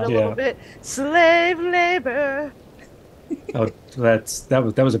yeah. into it a Yeah. little bit. Slave labor. Oh,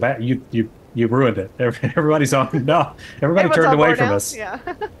 that was a bad. You ruined it. Everybody's on. No, everybody Everyone's turned on away board from now? us. Yeah.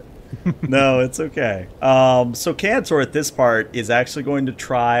 no, it's okay. So Cantor at this part is actually going to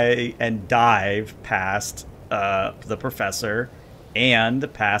try and dive past the professor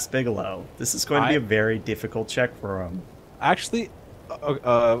and past Bigelow. This is going to be a very difficult check for him. Actually,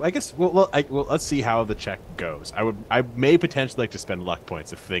 I guess. Well, let's see how the check goes. I may potentially like to spend luck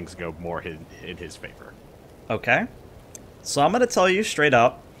points if things go more in his favor. Okay. So I'm going to tell you straight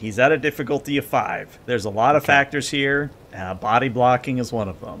up, he's at a difficulty of 5. There's a lot of factors here. Body blocking is one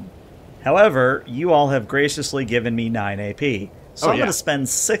of them. However, you all have graciously given me 9 AP. So I'm going to spend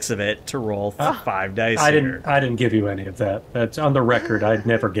 6 of it to roll 5 dice I here. didn't give you any of that. That's on the record. I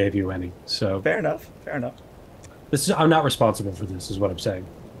never gave you any. So Fair enough. Fair enough. I'm not responsible for this. Is what I'm saying.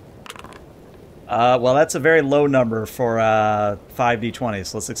 Well, that's a very low number for 5d20,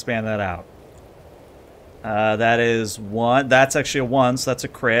 so let's expand that out. That is 1. That's actually a 1, so that's a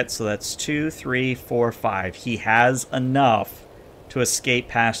crit. So that's 2, 3, 4, 5. He has enough to escape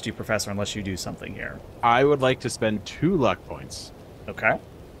past you, Professor, unless you do something here. I would like to spend 2 luck points. Okay.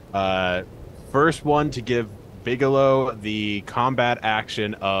 First one to give Bigelow the combat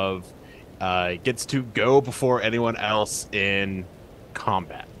action of gets to go before anyone else in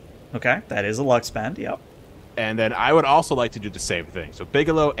combat. Okay, that is a luck spend, yep. And then I would also like to do the same thing. So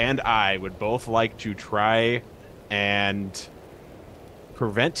Bigelow and I would both like to try and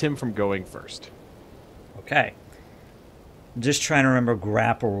prevent him from going first. Okay. I'm just trying to remember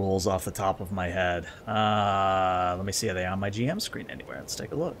grapple rules off the top of my head. Let me see, are they on my GM screen anywhere? Let's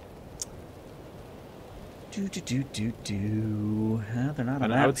take a look. They're not on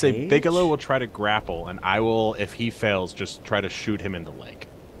that I would say page. Bigelow will try to grapple, and I will, if he fails, just try to shoot him in the leg.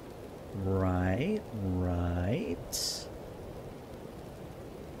 Right.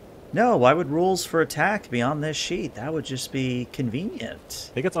 No, why would rules for attack be on this sheet? That would just be convenient.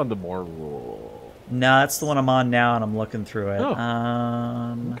 I think it's on the more rule. No, that's the one I'm on now, and I'm looking through it.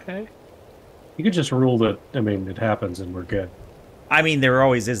 Oh. Okay. You could just rule that, I mean, it happens and we're good. I mean, there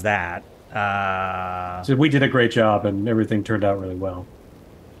always is that. So we did a great job and everything turned out really well.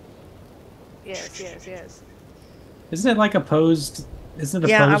 Yes. Isn't it like opposed? Isn't it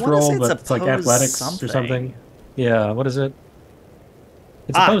Yeah, I opposed wanna say roll, it's but it's like opposed athletics something. or something? Yeah, what is it?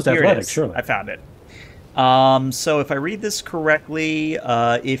 It's opposed here it athletics, is. surely. I found it. So if I read this correctly,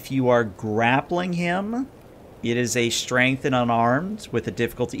 if you are grappling him, it is a strength and unarmed with a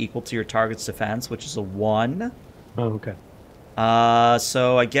difficulty equal to your target's defense, which is a 1. Oh, okay.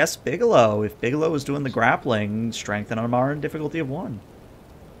 So I guess Bigelow, if Bigelow is doing the grappling, strength and unarmed, difficulty of 1.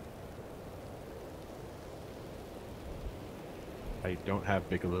 I don't have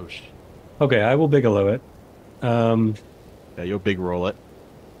Bigelow. Okay, I will Bigelow it. Yeah, you'll big roll it.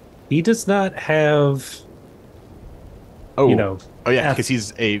 He does not have, Oh, you know... oh yeah, because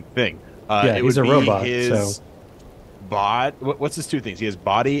he's a thing. Yeah, it he's would a be robot, His so... What's his 2 things? He has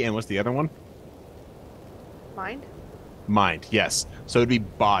body, and what's the other one? Mind? Mind, yes. So it'd be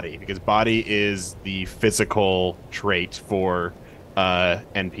body, because body is the physical trait for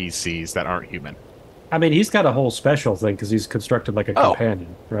NPCs that aren't human. I mean, he's got a whole special thing because he's constructed like a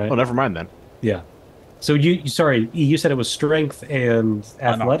companion, right? Oh, never mind then. Yeah. So sorry, you said it was strength and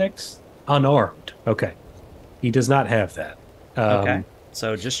athletics? Unarmed. Okay. He does not have that. Okay.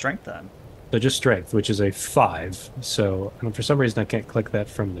 So just strength then. So just strength, which is a 5. So and for some reason I can't click that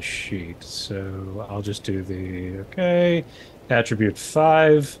from the sheet. So I'll just do the attribute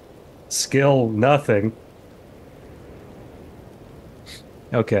 5, skill nothing.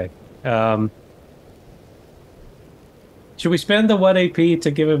 Okay. Should we spend the 1 AP to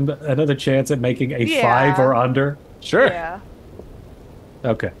give him another chance at making a 5 or under? Sure. Yeah.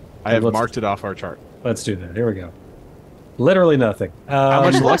 Okay. I have marked it off our chart. Let's do that. Here we go. Literally nothing. How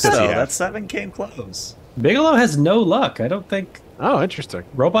much luck does he have? That 7 came close. Bigelow has no luck. I don't think Oh, interesting.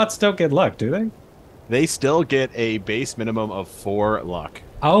 robots don't get luck, do they? They still get a base minimum of 4 luck.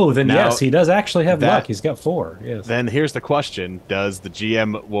 Oh, then Now, yes, he does actually have that- luck. He's got 4. Yes. Then here's the question. Does the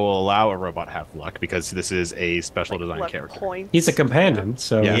GM will allow a robot to have luck? Because this is a special design Luck character. points. He's a companion,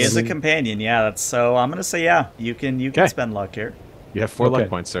 so Yes. He is a companion, yeah. That's so. I'm gonna say yeah. You can Okay. spend luck here. You have 4 luck Okay.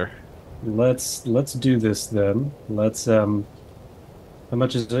 points, sir. let's do this then. Let's how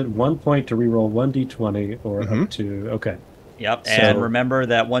much is it? 1 point to reroll 1d20 or up to okay. Yep. So- And remember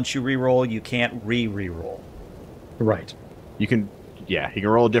that once you reroll, you can't re-reroll. Right. You can, yeah, you can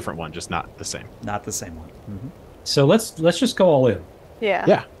roll a different one, just not the same. Not the same one. So let's just go all in. Yeah.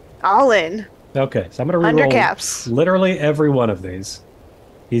 Yeah. All in. Okay, so I'm gonna reroll Under caps. literally every one of these.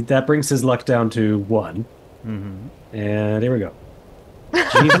 That brings his luck down to 1. And here we go.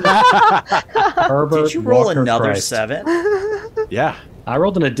 Jesus. Herbert Did you roll Walker another Christ. 7? Yeah. I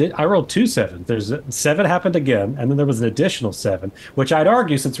rolled I rolled 2 7s. There's 7 happened again, and then there was an additional 7, which I'd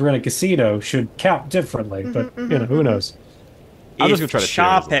argue, since we're in a casino, should count differently. But you know, who knows? I'm If just gonna try to share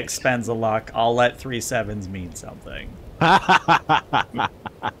his Shopek luck. spends a luck, I'll let 3 7s mean something.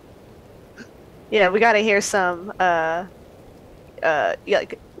 Yeah, we gotta hear some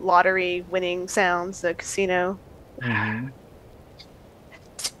like lottery winning sounds, the casino.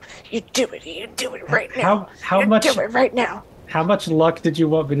 You do it right now. How much? Do it right now. How much luck did you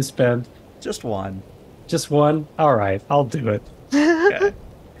want me to spend? Just 1. Just 1. All right, I'll do it. Okay.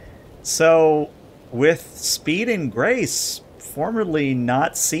 So, with speed and grace, formerly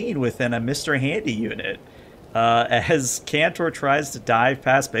not seen within a Mr. Handy unit, as Cantor tries to dive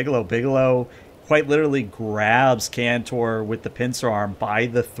past Bigelow, Bigelow quite literally grabs Cantor with the pincer arm by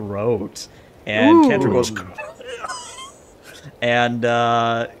the throat, and Cantor goes, and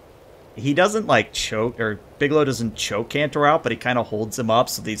he doesn't like choke, or Bigelow doesn't choke Cantor out, but he kind of holds him up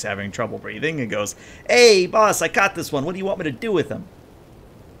so that he's having trouble breathing and goes, "Hey, boss, I caught this one. What do you want me to do with him?"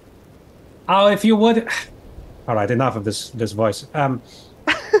 Oh, if you would. All right, enough of this voice.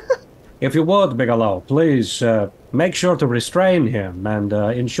 If you would, Bigelow, please make sure to restrain him and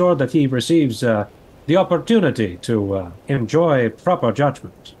ensure that he receives the opportunity to enjoy proper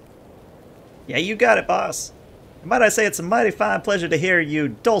judgment. Yeah, you got it, boss. And might I say it's a mighty fine pleasure to hear you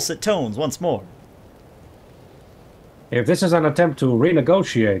dulcet tones once more. If this is an attempt to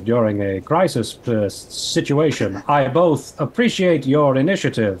renegotiate during a crisis situation, I both appreciate your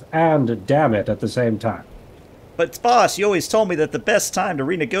initiative and damn it at the same time. But, boss, you always told me that the best time to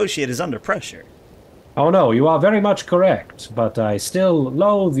renegotiate is under pressure. Oh no, you are very much correct, but I still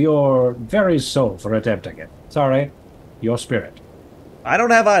loathe your very soul for attempting it. Sorry, your spirit. I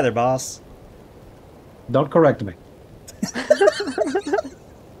don't have either, boss. Don't correct me.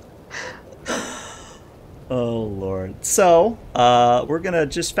 Oh, Lord. So, we're going to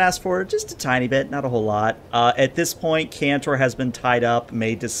just fast forward just a tiny bit, not a whole lot. At this point, Cantor has been tied up,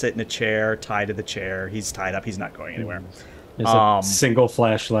 made to sit in a chair, tied to the chair. He's tied up. He's not going anywhere. There's a single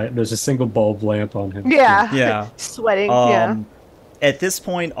flashlight. There's a single bulb lamp on him. Yeah. Yeah. Sweating. Yeah. At this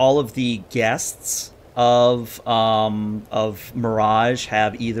point, all of the guests of Mirage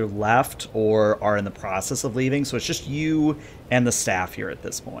have either left or are in the process of leaving. So it's just you and the staff here at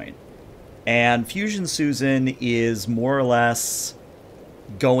this point. And Fusion Susan is more or less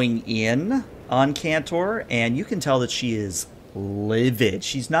going in on Cantor, and you can tell that she is livid.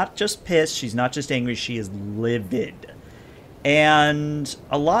 She's not just pissed, she's not just angry, she is livid. And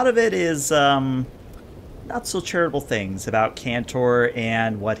a lot of it is not so charitable things about Cantor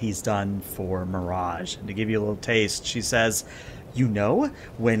and what he's done for Mirage. And to give you a little taste, she says, "You know,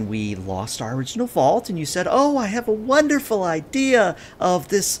 when we lost our original vault and you said, 'Oh, I have a wonderful idea of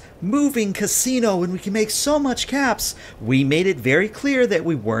this moving casino and we can make so much caps,' we made it very clear that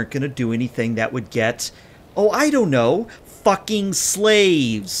we weren't going to do anything that would get, oh, I don't know, fucking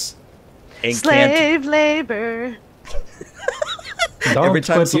slaves." And Slave labor. every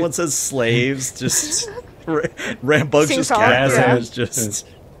time someone says slaves, just rambunctious cat is just...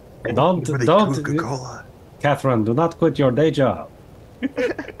 Don't, Catherine, do not quit your day job.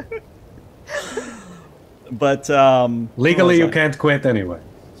 But legally, you can't quit anyway.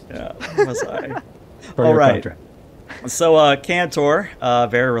 Yeah, where was I? For All your right. contract. So Cantor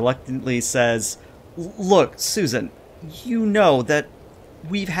very reluctantly says, "Look, Susan, you know that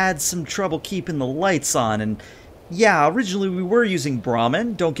we've had some trouble keeping the lights on, and yeah, originally we were using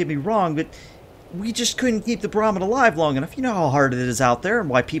Brahmin. Don't get me wrong, but we just couldn't keep the Brahmin alive long enough. You know how hard it is out there and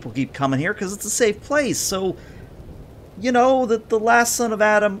why people keep coming here, because it's a safe place. So, you know, that the last son of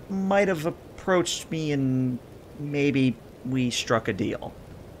Adam might have approached me and maybe we struck a deal."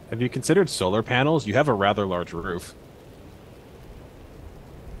 Have you considered solar panels? You have a rather large roof.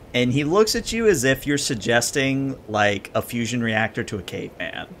 And he looks at you as if you're suggesting, like, a fusion reactor to a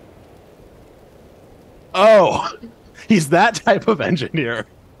caveman. Oh, he's that type of engineer.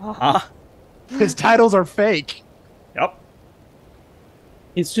 Uh-huh. His titles are fake. Yep.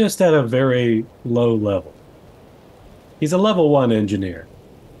 It's just at a very low level. He's a level 1 engineer.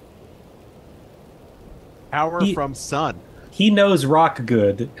 Power from sun. He knows rock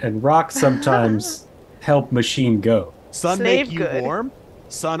good, and rock sometimes help machine go. Sun Slave make you good. warm.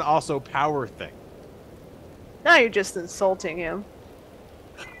 Sun also power thing. Now you're just insulting him.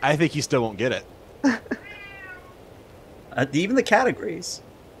 I think he still won't get it. Even the cat agrees.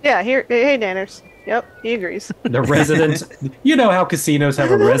 Yeah, here, hey, Nanners. Yep, he agrees. The resident... You know how casinos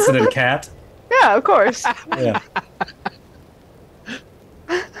have a resident cat? Yeah, of course. Yeah.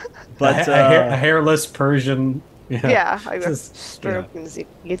 But a hairless Persian... Yeah, I Just- spoken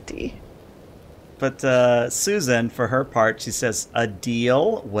Ziggy. But Susan, for her part, she says, "A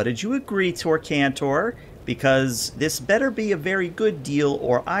deal? What did you agree to, Cantor? Because this better be a very good deal,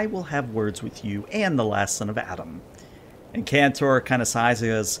 or I will have words with you and the last son of Adam." And Cantor kind of sighs and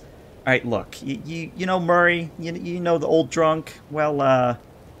goes, "All right, look, you know Murray, you know the old drunk. Well,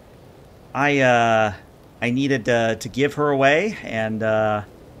 I needed to give her away, and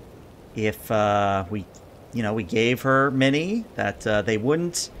if we gave her many, that they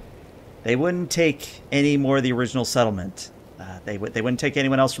wouldn't take any more of the original settlement. They wouldn't take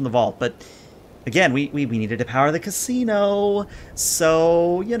anyone else from the vault. But again, we needed to power the casino,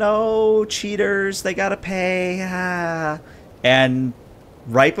 so cheaters, they gotta pay." And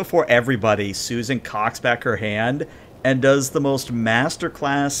right before everybody, Susan cocks back her hand and does the most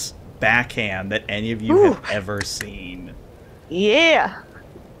masterclass backhand that any of you have ever seen. Yeah.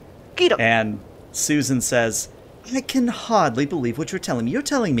 Get him. And Susan says, I can hardly believe what you're telling me. You're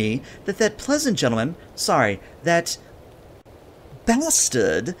telling me that that pleasant gentleman, that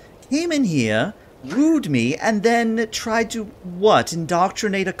bastard came in here, wooed me, and then tried to, what,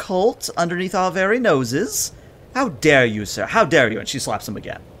 indoctrinate a cult underneath our very noses? How dare you, sir? How dare you? And she slaps him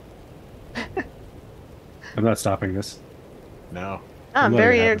again. I'm not stopping this. No. I'm letting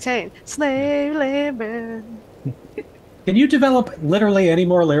very it happen. entertained. Slave labor. Can you develop literally any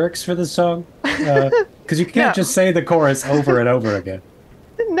more lyrics for this song? Because you can't No. just say the chorus over and over again.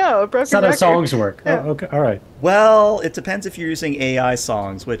 No, a broken That's not how record. songs work. Yeah. Oh, okay, all right. Well, it depends if you're using AI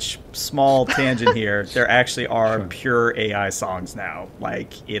songs, which, small tangent here, there actually are Sure. pure AI songs now.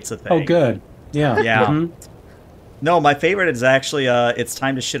 Like, it's a thing. Oh, good. Yeah. Yeah. Mhm. No, my favorite is actually It's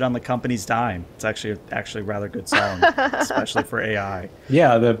Time to Shit on the Company's Dime. It's actually a rather good song, especially for AI.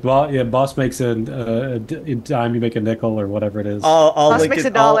 Yeah, the boss makes a dime, you make a nickel or whatever it is. I'll Boss link makes it.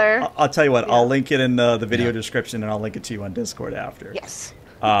 a dollar. I'll tell you what. Yeah. I'll link it in the video description, and I'll link it to you on Discord after. Yes.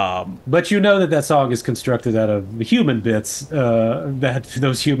 But you know that song is constructed out of human bits that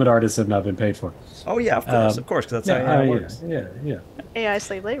those human artists have not been paid for. Oh yeah, of course, because that's Yeah, how AI I mean, works. yeah. AI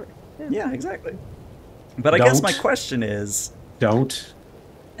slave labor. Yeah, exactly. But I guess Don't. my question is, Don't.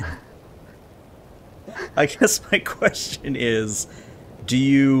 do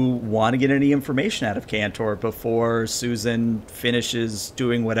you want to get any information out of Cantor before Susan finishes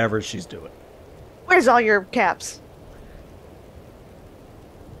doing whatever she's doing? Where's all your caps?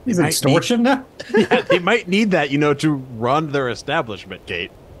 Is it extortion now? Yeah, they might need that, to run their establishment,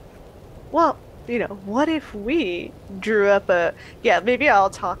 Kate. Well, what if we drew up a... Yeah, maybe I'll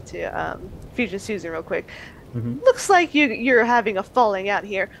talk to Fusion Susan real quick. Looks like you're having a falling out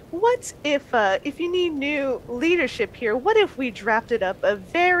here. What if you need new leadership here, what if we drafted up a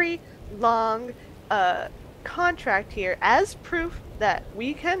very long contract here as proof that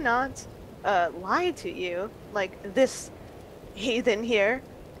we cannot lie to you, like this heathen here,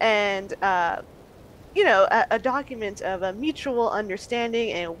 and a document of a mutual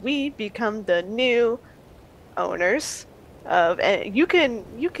understanding, and we become the new owners of, and you're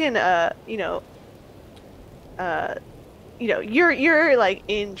like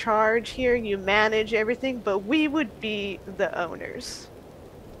in charge here, you manage everything, but we would be the owners.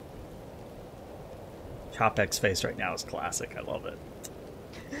 Chopek's face right now is classic. I love it.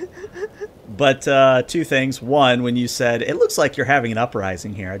 But two things. One, when you said, it looks like you're having an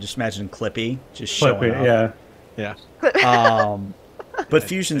uprising here, I just imagine Clippy just showing up. Yeah. But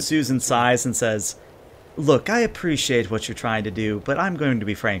Fusion Susan sighs and says, look, I appreciate what you're trying to do, but I'm going to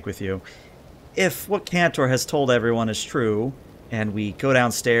be frank with you. If what Cantor has told everyone is true, and we go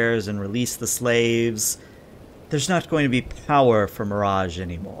downstairs and release the slaves, there's not going to be power for Mirage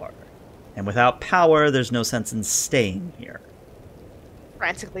anymore. And without power, there's no sense in staying here.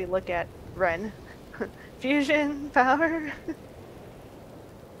 Frantically look at Ren. Fusion power.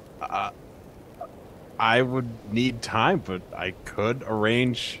 I would need time, but I could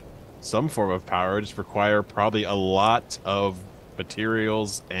arrange some form of power. Just require probably a lot of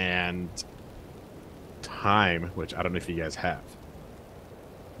materials and time, which I don't know if you guys have.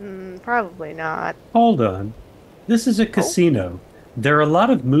 Probably not. Hold on. This is a casino. There are a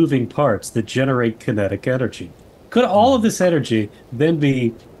lot of moving parts that generate kinetic energy. Could all of this energy then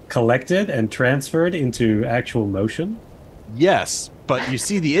be collected and transferred into actual motion? Yes, but you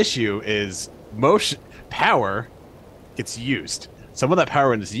see the issue is motion power gets used. Some of that power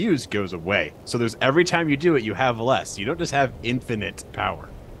when it's used goes away. So there's every time you do it, you have less. You don't just have infinite power.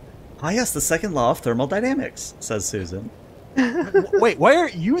 Ah, yes, the second law of thermodynamics, says Susan. Wait, why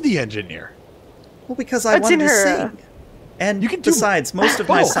aren't you the engineer? Well, because I It's wanted in to her, sing. And You can do besides, most of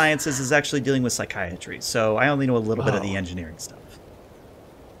my both. sciences is actually dealing with psychiatry, so I only know a little bit of the engineering stuff.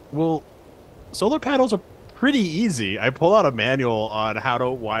 Well, solar panels are pretty easy. I pull out a manual on how to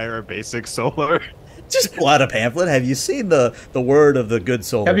wire a basic solar. Just pull out a pamphlet. Have you seen the word of the good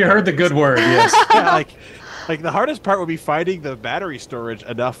soul? Have you heard the good word? Yes. Yeah, like the hardest part would be finding the battery storage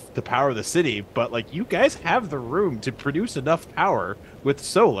enough to power the city, but like you guys have the room to produce enough power with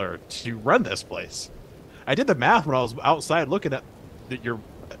solar to run this place. I did the math when I was outside looking at your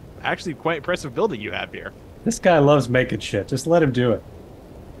actually quite impressive building you have here. This guy loves making shit. Just let him do it.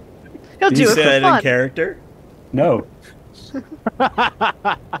 He'll do You it for said in fun. character? No.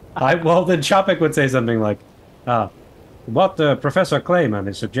 Well, then Chopek would say something like, what Professor Clayman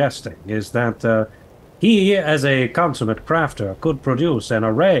is suggesting is that he, as a consummate crafter, could produce an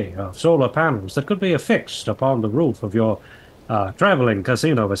array of solar panels that could be affixed upon the roof of your traveling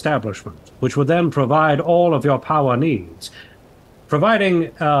casino establishment, which would then provide all of your power needs providing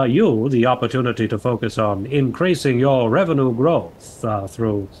you the opportunity to focus on increasing your revenue growth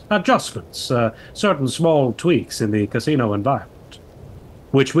through adjustments, certain small tweaks in the casino environment,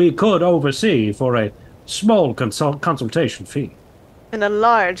 which we could oversee for a small consultation fee. And a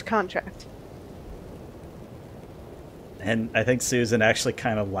large contract. And I think Susan actually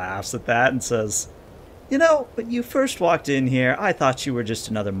kind of laughs at that and says, "You know, when you first walked in here, I thought you were just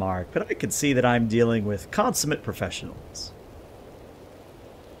another mark, but I could see that I'm dealing with consummate professionals."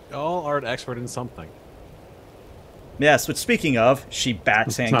 All are an expert in something. Yes, which speaking of, she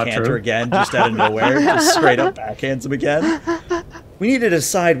backhand Not Cantor true. again, just out of nowhere, just straight up backhands him again. We need to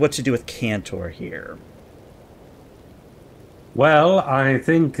decide what to do with Cantor here. Well, I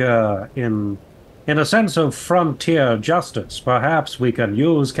think in a sense of frontier justice, perhaps we can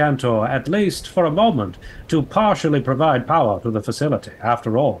use Cantor at least for a moment to partially provide power to the facility.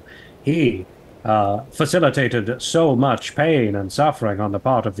 After all, he facilitated so much pain and suffering on the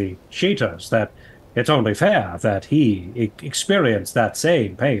part of the cheaters that it's only fair that he experienced that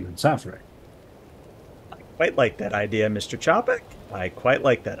same pain and suffering. I quite like that idea, Mr. Chopik. I quite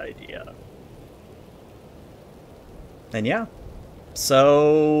like that idea. And yeah.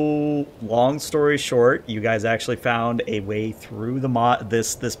 So, long story short, you guys actually found a way through the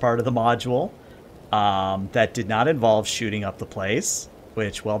this part of the module that did not involve shooting up the place,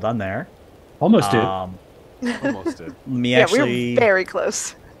 which, well done there. Almost did. Almost did. We were very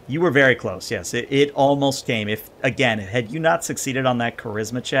close. You were very close, yes. It almost came. If, again, had you not succeeded on that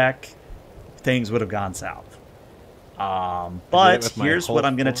charisma check, things would have gone south. But here's what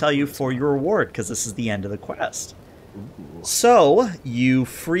I'm going to tell you for your reward, because this is the end of the quest. Ooh. So, you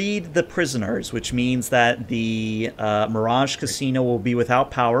freed the prisoners, which means that the Mirage Casino will be without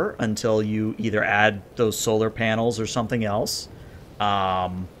power until you either add those solar panels or something else.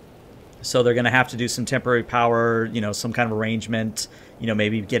 So they're going to have to do some temporary power, some kind of arrangement,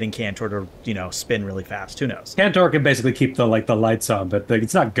 maybe getting Cantor to, spin really fast. Who knows? Cantor can basically keep the lights on, but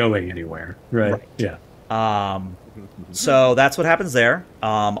it's not going anywhere, right? Yeah. So that's what happens there.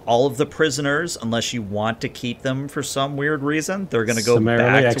 All of the prisoners, unless you want to keep them for some weird reason, they're going to go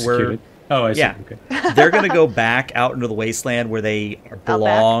back to where... Oh, I see. Yeah. Okay. They're going to go back out into the wasteland where they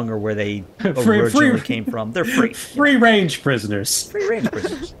belong or where they originally came from. They're free. Free-range prisoners. Free-range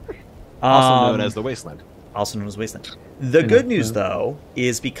prisoners. Also known as the Wasteland. Also known as Wasteland. The good news, though,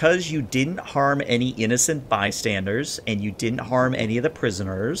 is because you didn't harm any innocent bystanders and you didn't harm any of the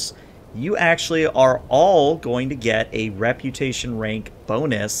prisoners, you actually are all going to get a reputation rank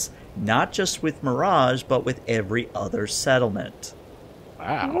bonus, not just with Mirage, but with every other settlement.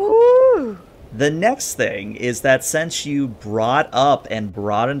 Wow. Ooh. The next thing is that since you brought up and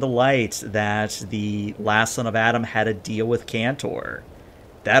brought into light that the last son of Adam had a deal with Cantor,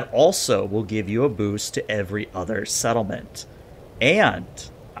 that also will give you a boost to every other settlement. And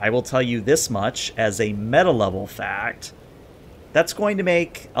I will tell you this much as a meta-level fact, that's going to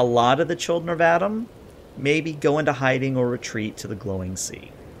make a lot of the children of Adam maybe go into hiding or retreat to the glowing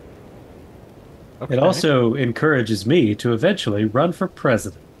sea. Okay. It also encourages me to eventually run for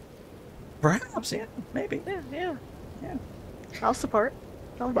president. Perhaps, yeah, maybe. Yeah. I'll support.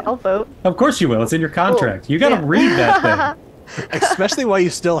 I'll vote. Of course you will. It's in your contract. You got to read that thing. Especially while you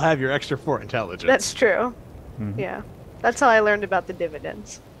still have your extra 4 intelligence. That's true. Mm-hmm. Yeah. That's how I learned about the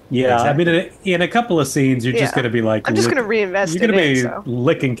dividends. Yeah, Exactly. I mean, in a couple of scenes, you're just going to be like... I'm just going to reinvest You're going to be so.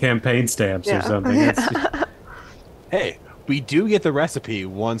 licking campaign stamps or something. It's- Hey, we do get the recipe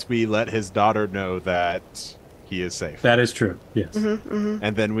once we let his daughter know that he is safe. that is true, yes.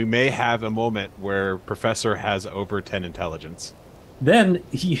 And then we may have a moment where Professor has over 10 intelligence. Then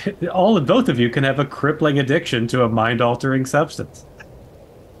both of you can have a crippling addiction to a mind-altering substance.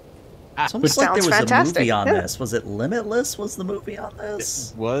 It's almost like there Sounds was fantastic. a movie on Yeah. this. Was it Limitless? Was the movie on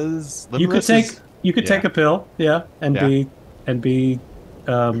this? Was You could take a pill, and Yeah. be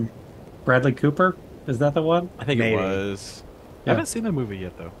Bradley Cooper. Is that the one? I think Maybe. it was. I Yeah. haven't seen the movie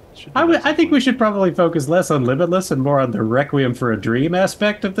yet, though. Should do I that think sometime. we should probably focus less on Limitless and more on the Requiem for a Dream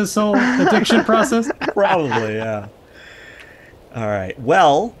aspect of this whole addiction process. Probably, yeah. All right.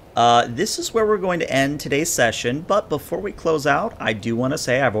 Well, this is where we're going to end today's session. But before we close out, I do want to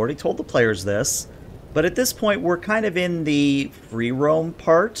say I've already told the players this. But at this point, we're kind of in the free roam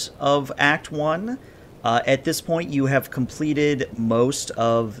part of Act 1. At this point, you have completed most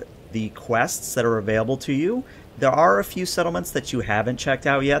of the quests that are available to you. There are a few settlements that you haven't checked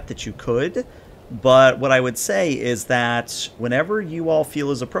out yet that you could. But what I would say is that whenever you all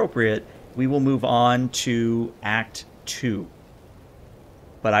feel is appropriate, we will move on to Act 2.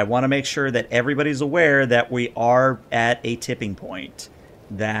 But I want to make sure that everybody's aware that we are at a tipping point.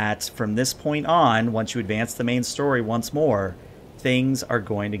 That from this point on, once you advance the main story once more, things are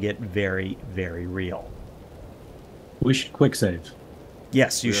going to get very, very real. We should quick save.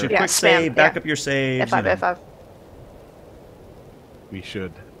 Yes, you should Yeah, quick spam, save, back yeah. up your saves. F5, you know. F5.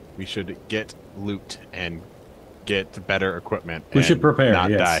 We should get loot and get better equipment. We should and prepare, not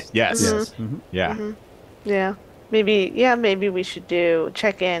yes. die. Yes. Yes. Yeah. Yeah. Maybe we should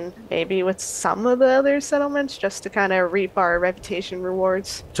check in maybe with some of the other settlements just to kind of reap our reputation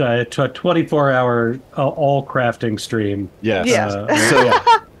rewards. To a 24-hour all crafting stream. Yes. Yeah. So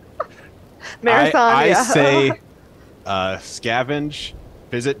Marathon, I yeah. say scavenge,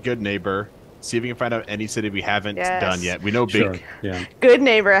 visit Good Neighbor, see if we can find out any city we haven't Yes. done yet. We know Sure. big. Yeah. Good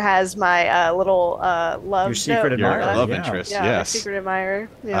Neighbor has my little love Your secret note. Your admirer, love yeah. interest, Yeah, yes. my secret admirer.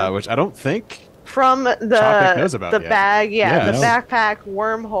 Yeah. Which I don't think. From Chopic knows about the yet. bag, Yeah, the no. backpack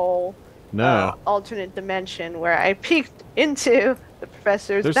wormhole No. alternate dimension where I peeked into the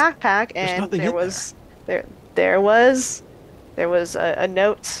professor's There's- backpack there's and nothing there in was there was a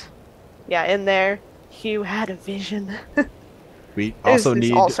note, in there. Hugh had a vision. We There's also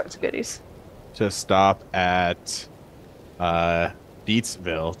need all sorts of goodies. to stop at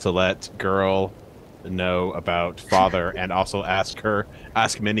Beatsville to let Girl know about Father and also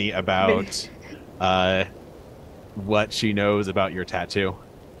ask Minnie about what she knows about your tattoo.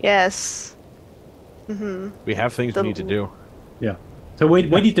 Yes. Mm-hmm. We have things we need to do. Yeah. So we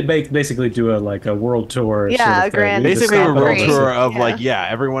need to basically do a world tour. Yeah, sort of a thing. grand- We need to Basically, a stop at all world Great. this- tour of Yeah.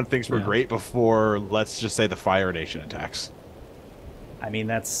 everyone thinks we're Yeah. great before, let's just say, the Fire Nation attacks. I mean,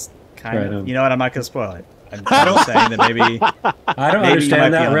 that's kind Right, of... You know what? I'm not going to spoil it. I'm just saying that maybe... I don't Maybe you might understand be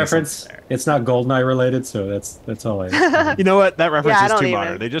that onto reference. something there. It's not GoldenEye related, so that's all I. You know what? That reference I is don't too even-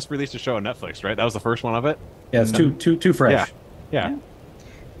 modern. They just released a show on Netflix, right? That was the first one of it. Yeah, it's too fresh. Yeah.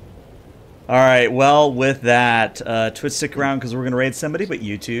 All right, well, with that, Twitch, stick around because we're going to raid somebody, but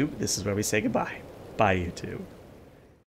YouTube, this is where we say goodbye. Bye, YouTube.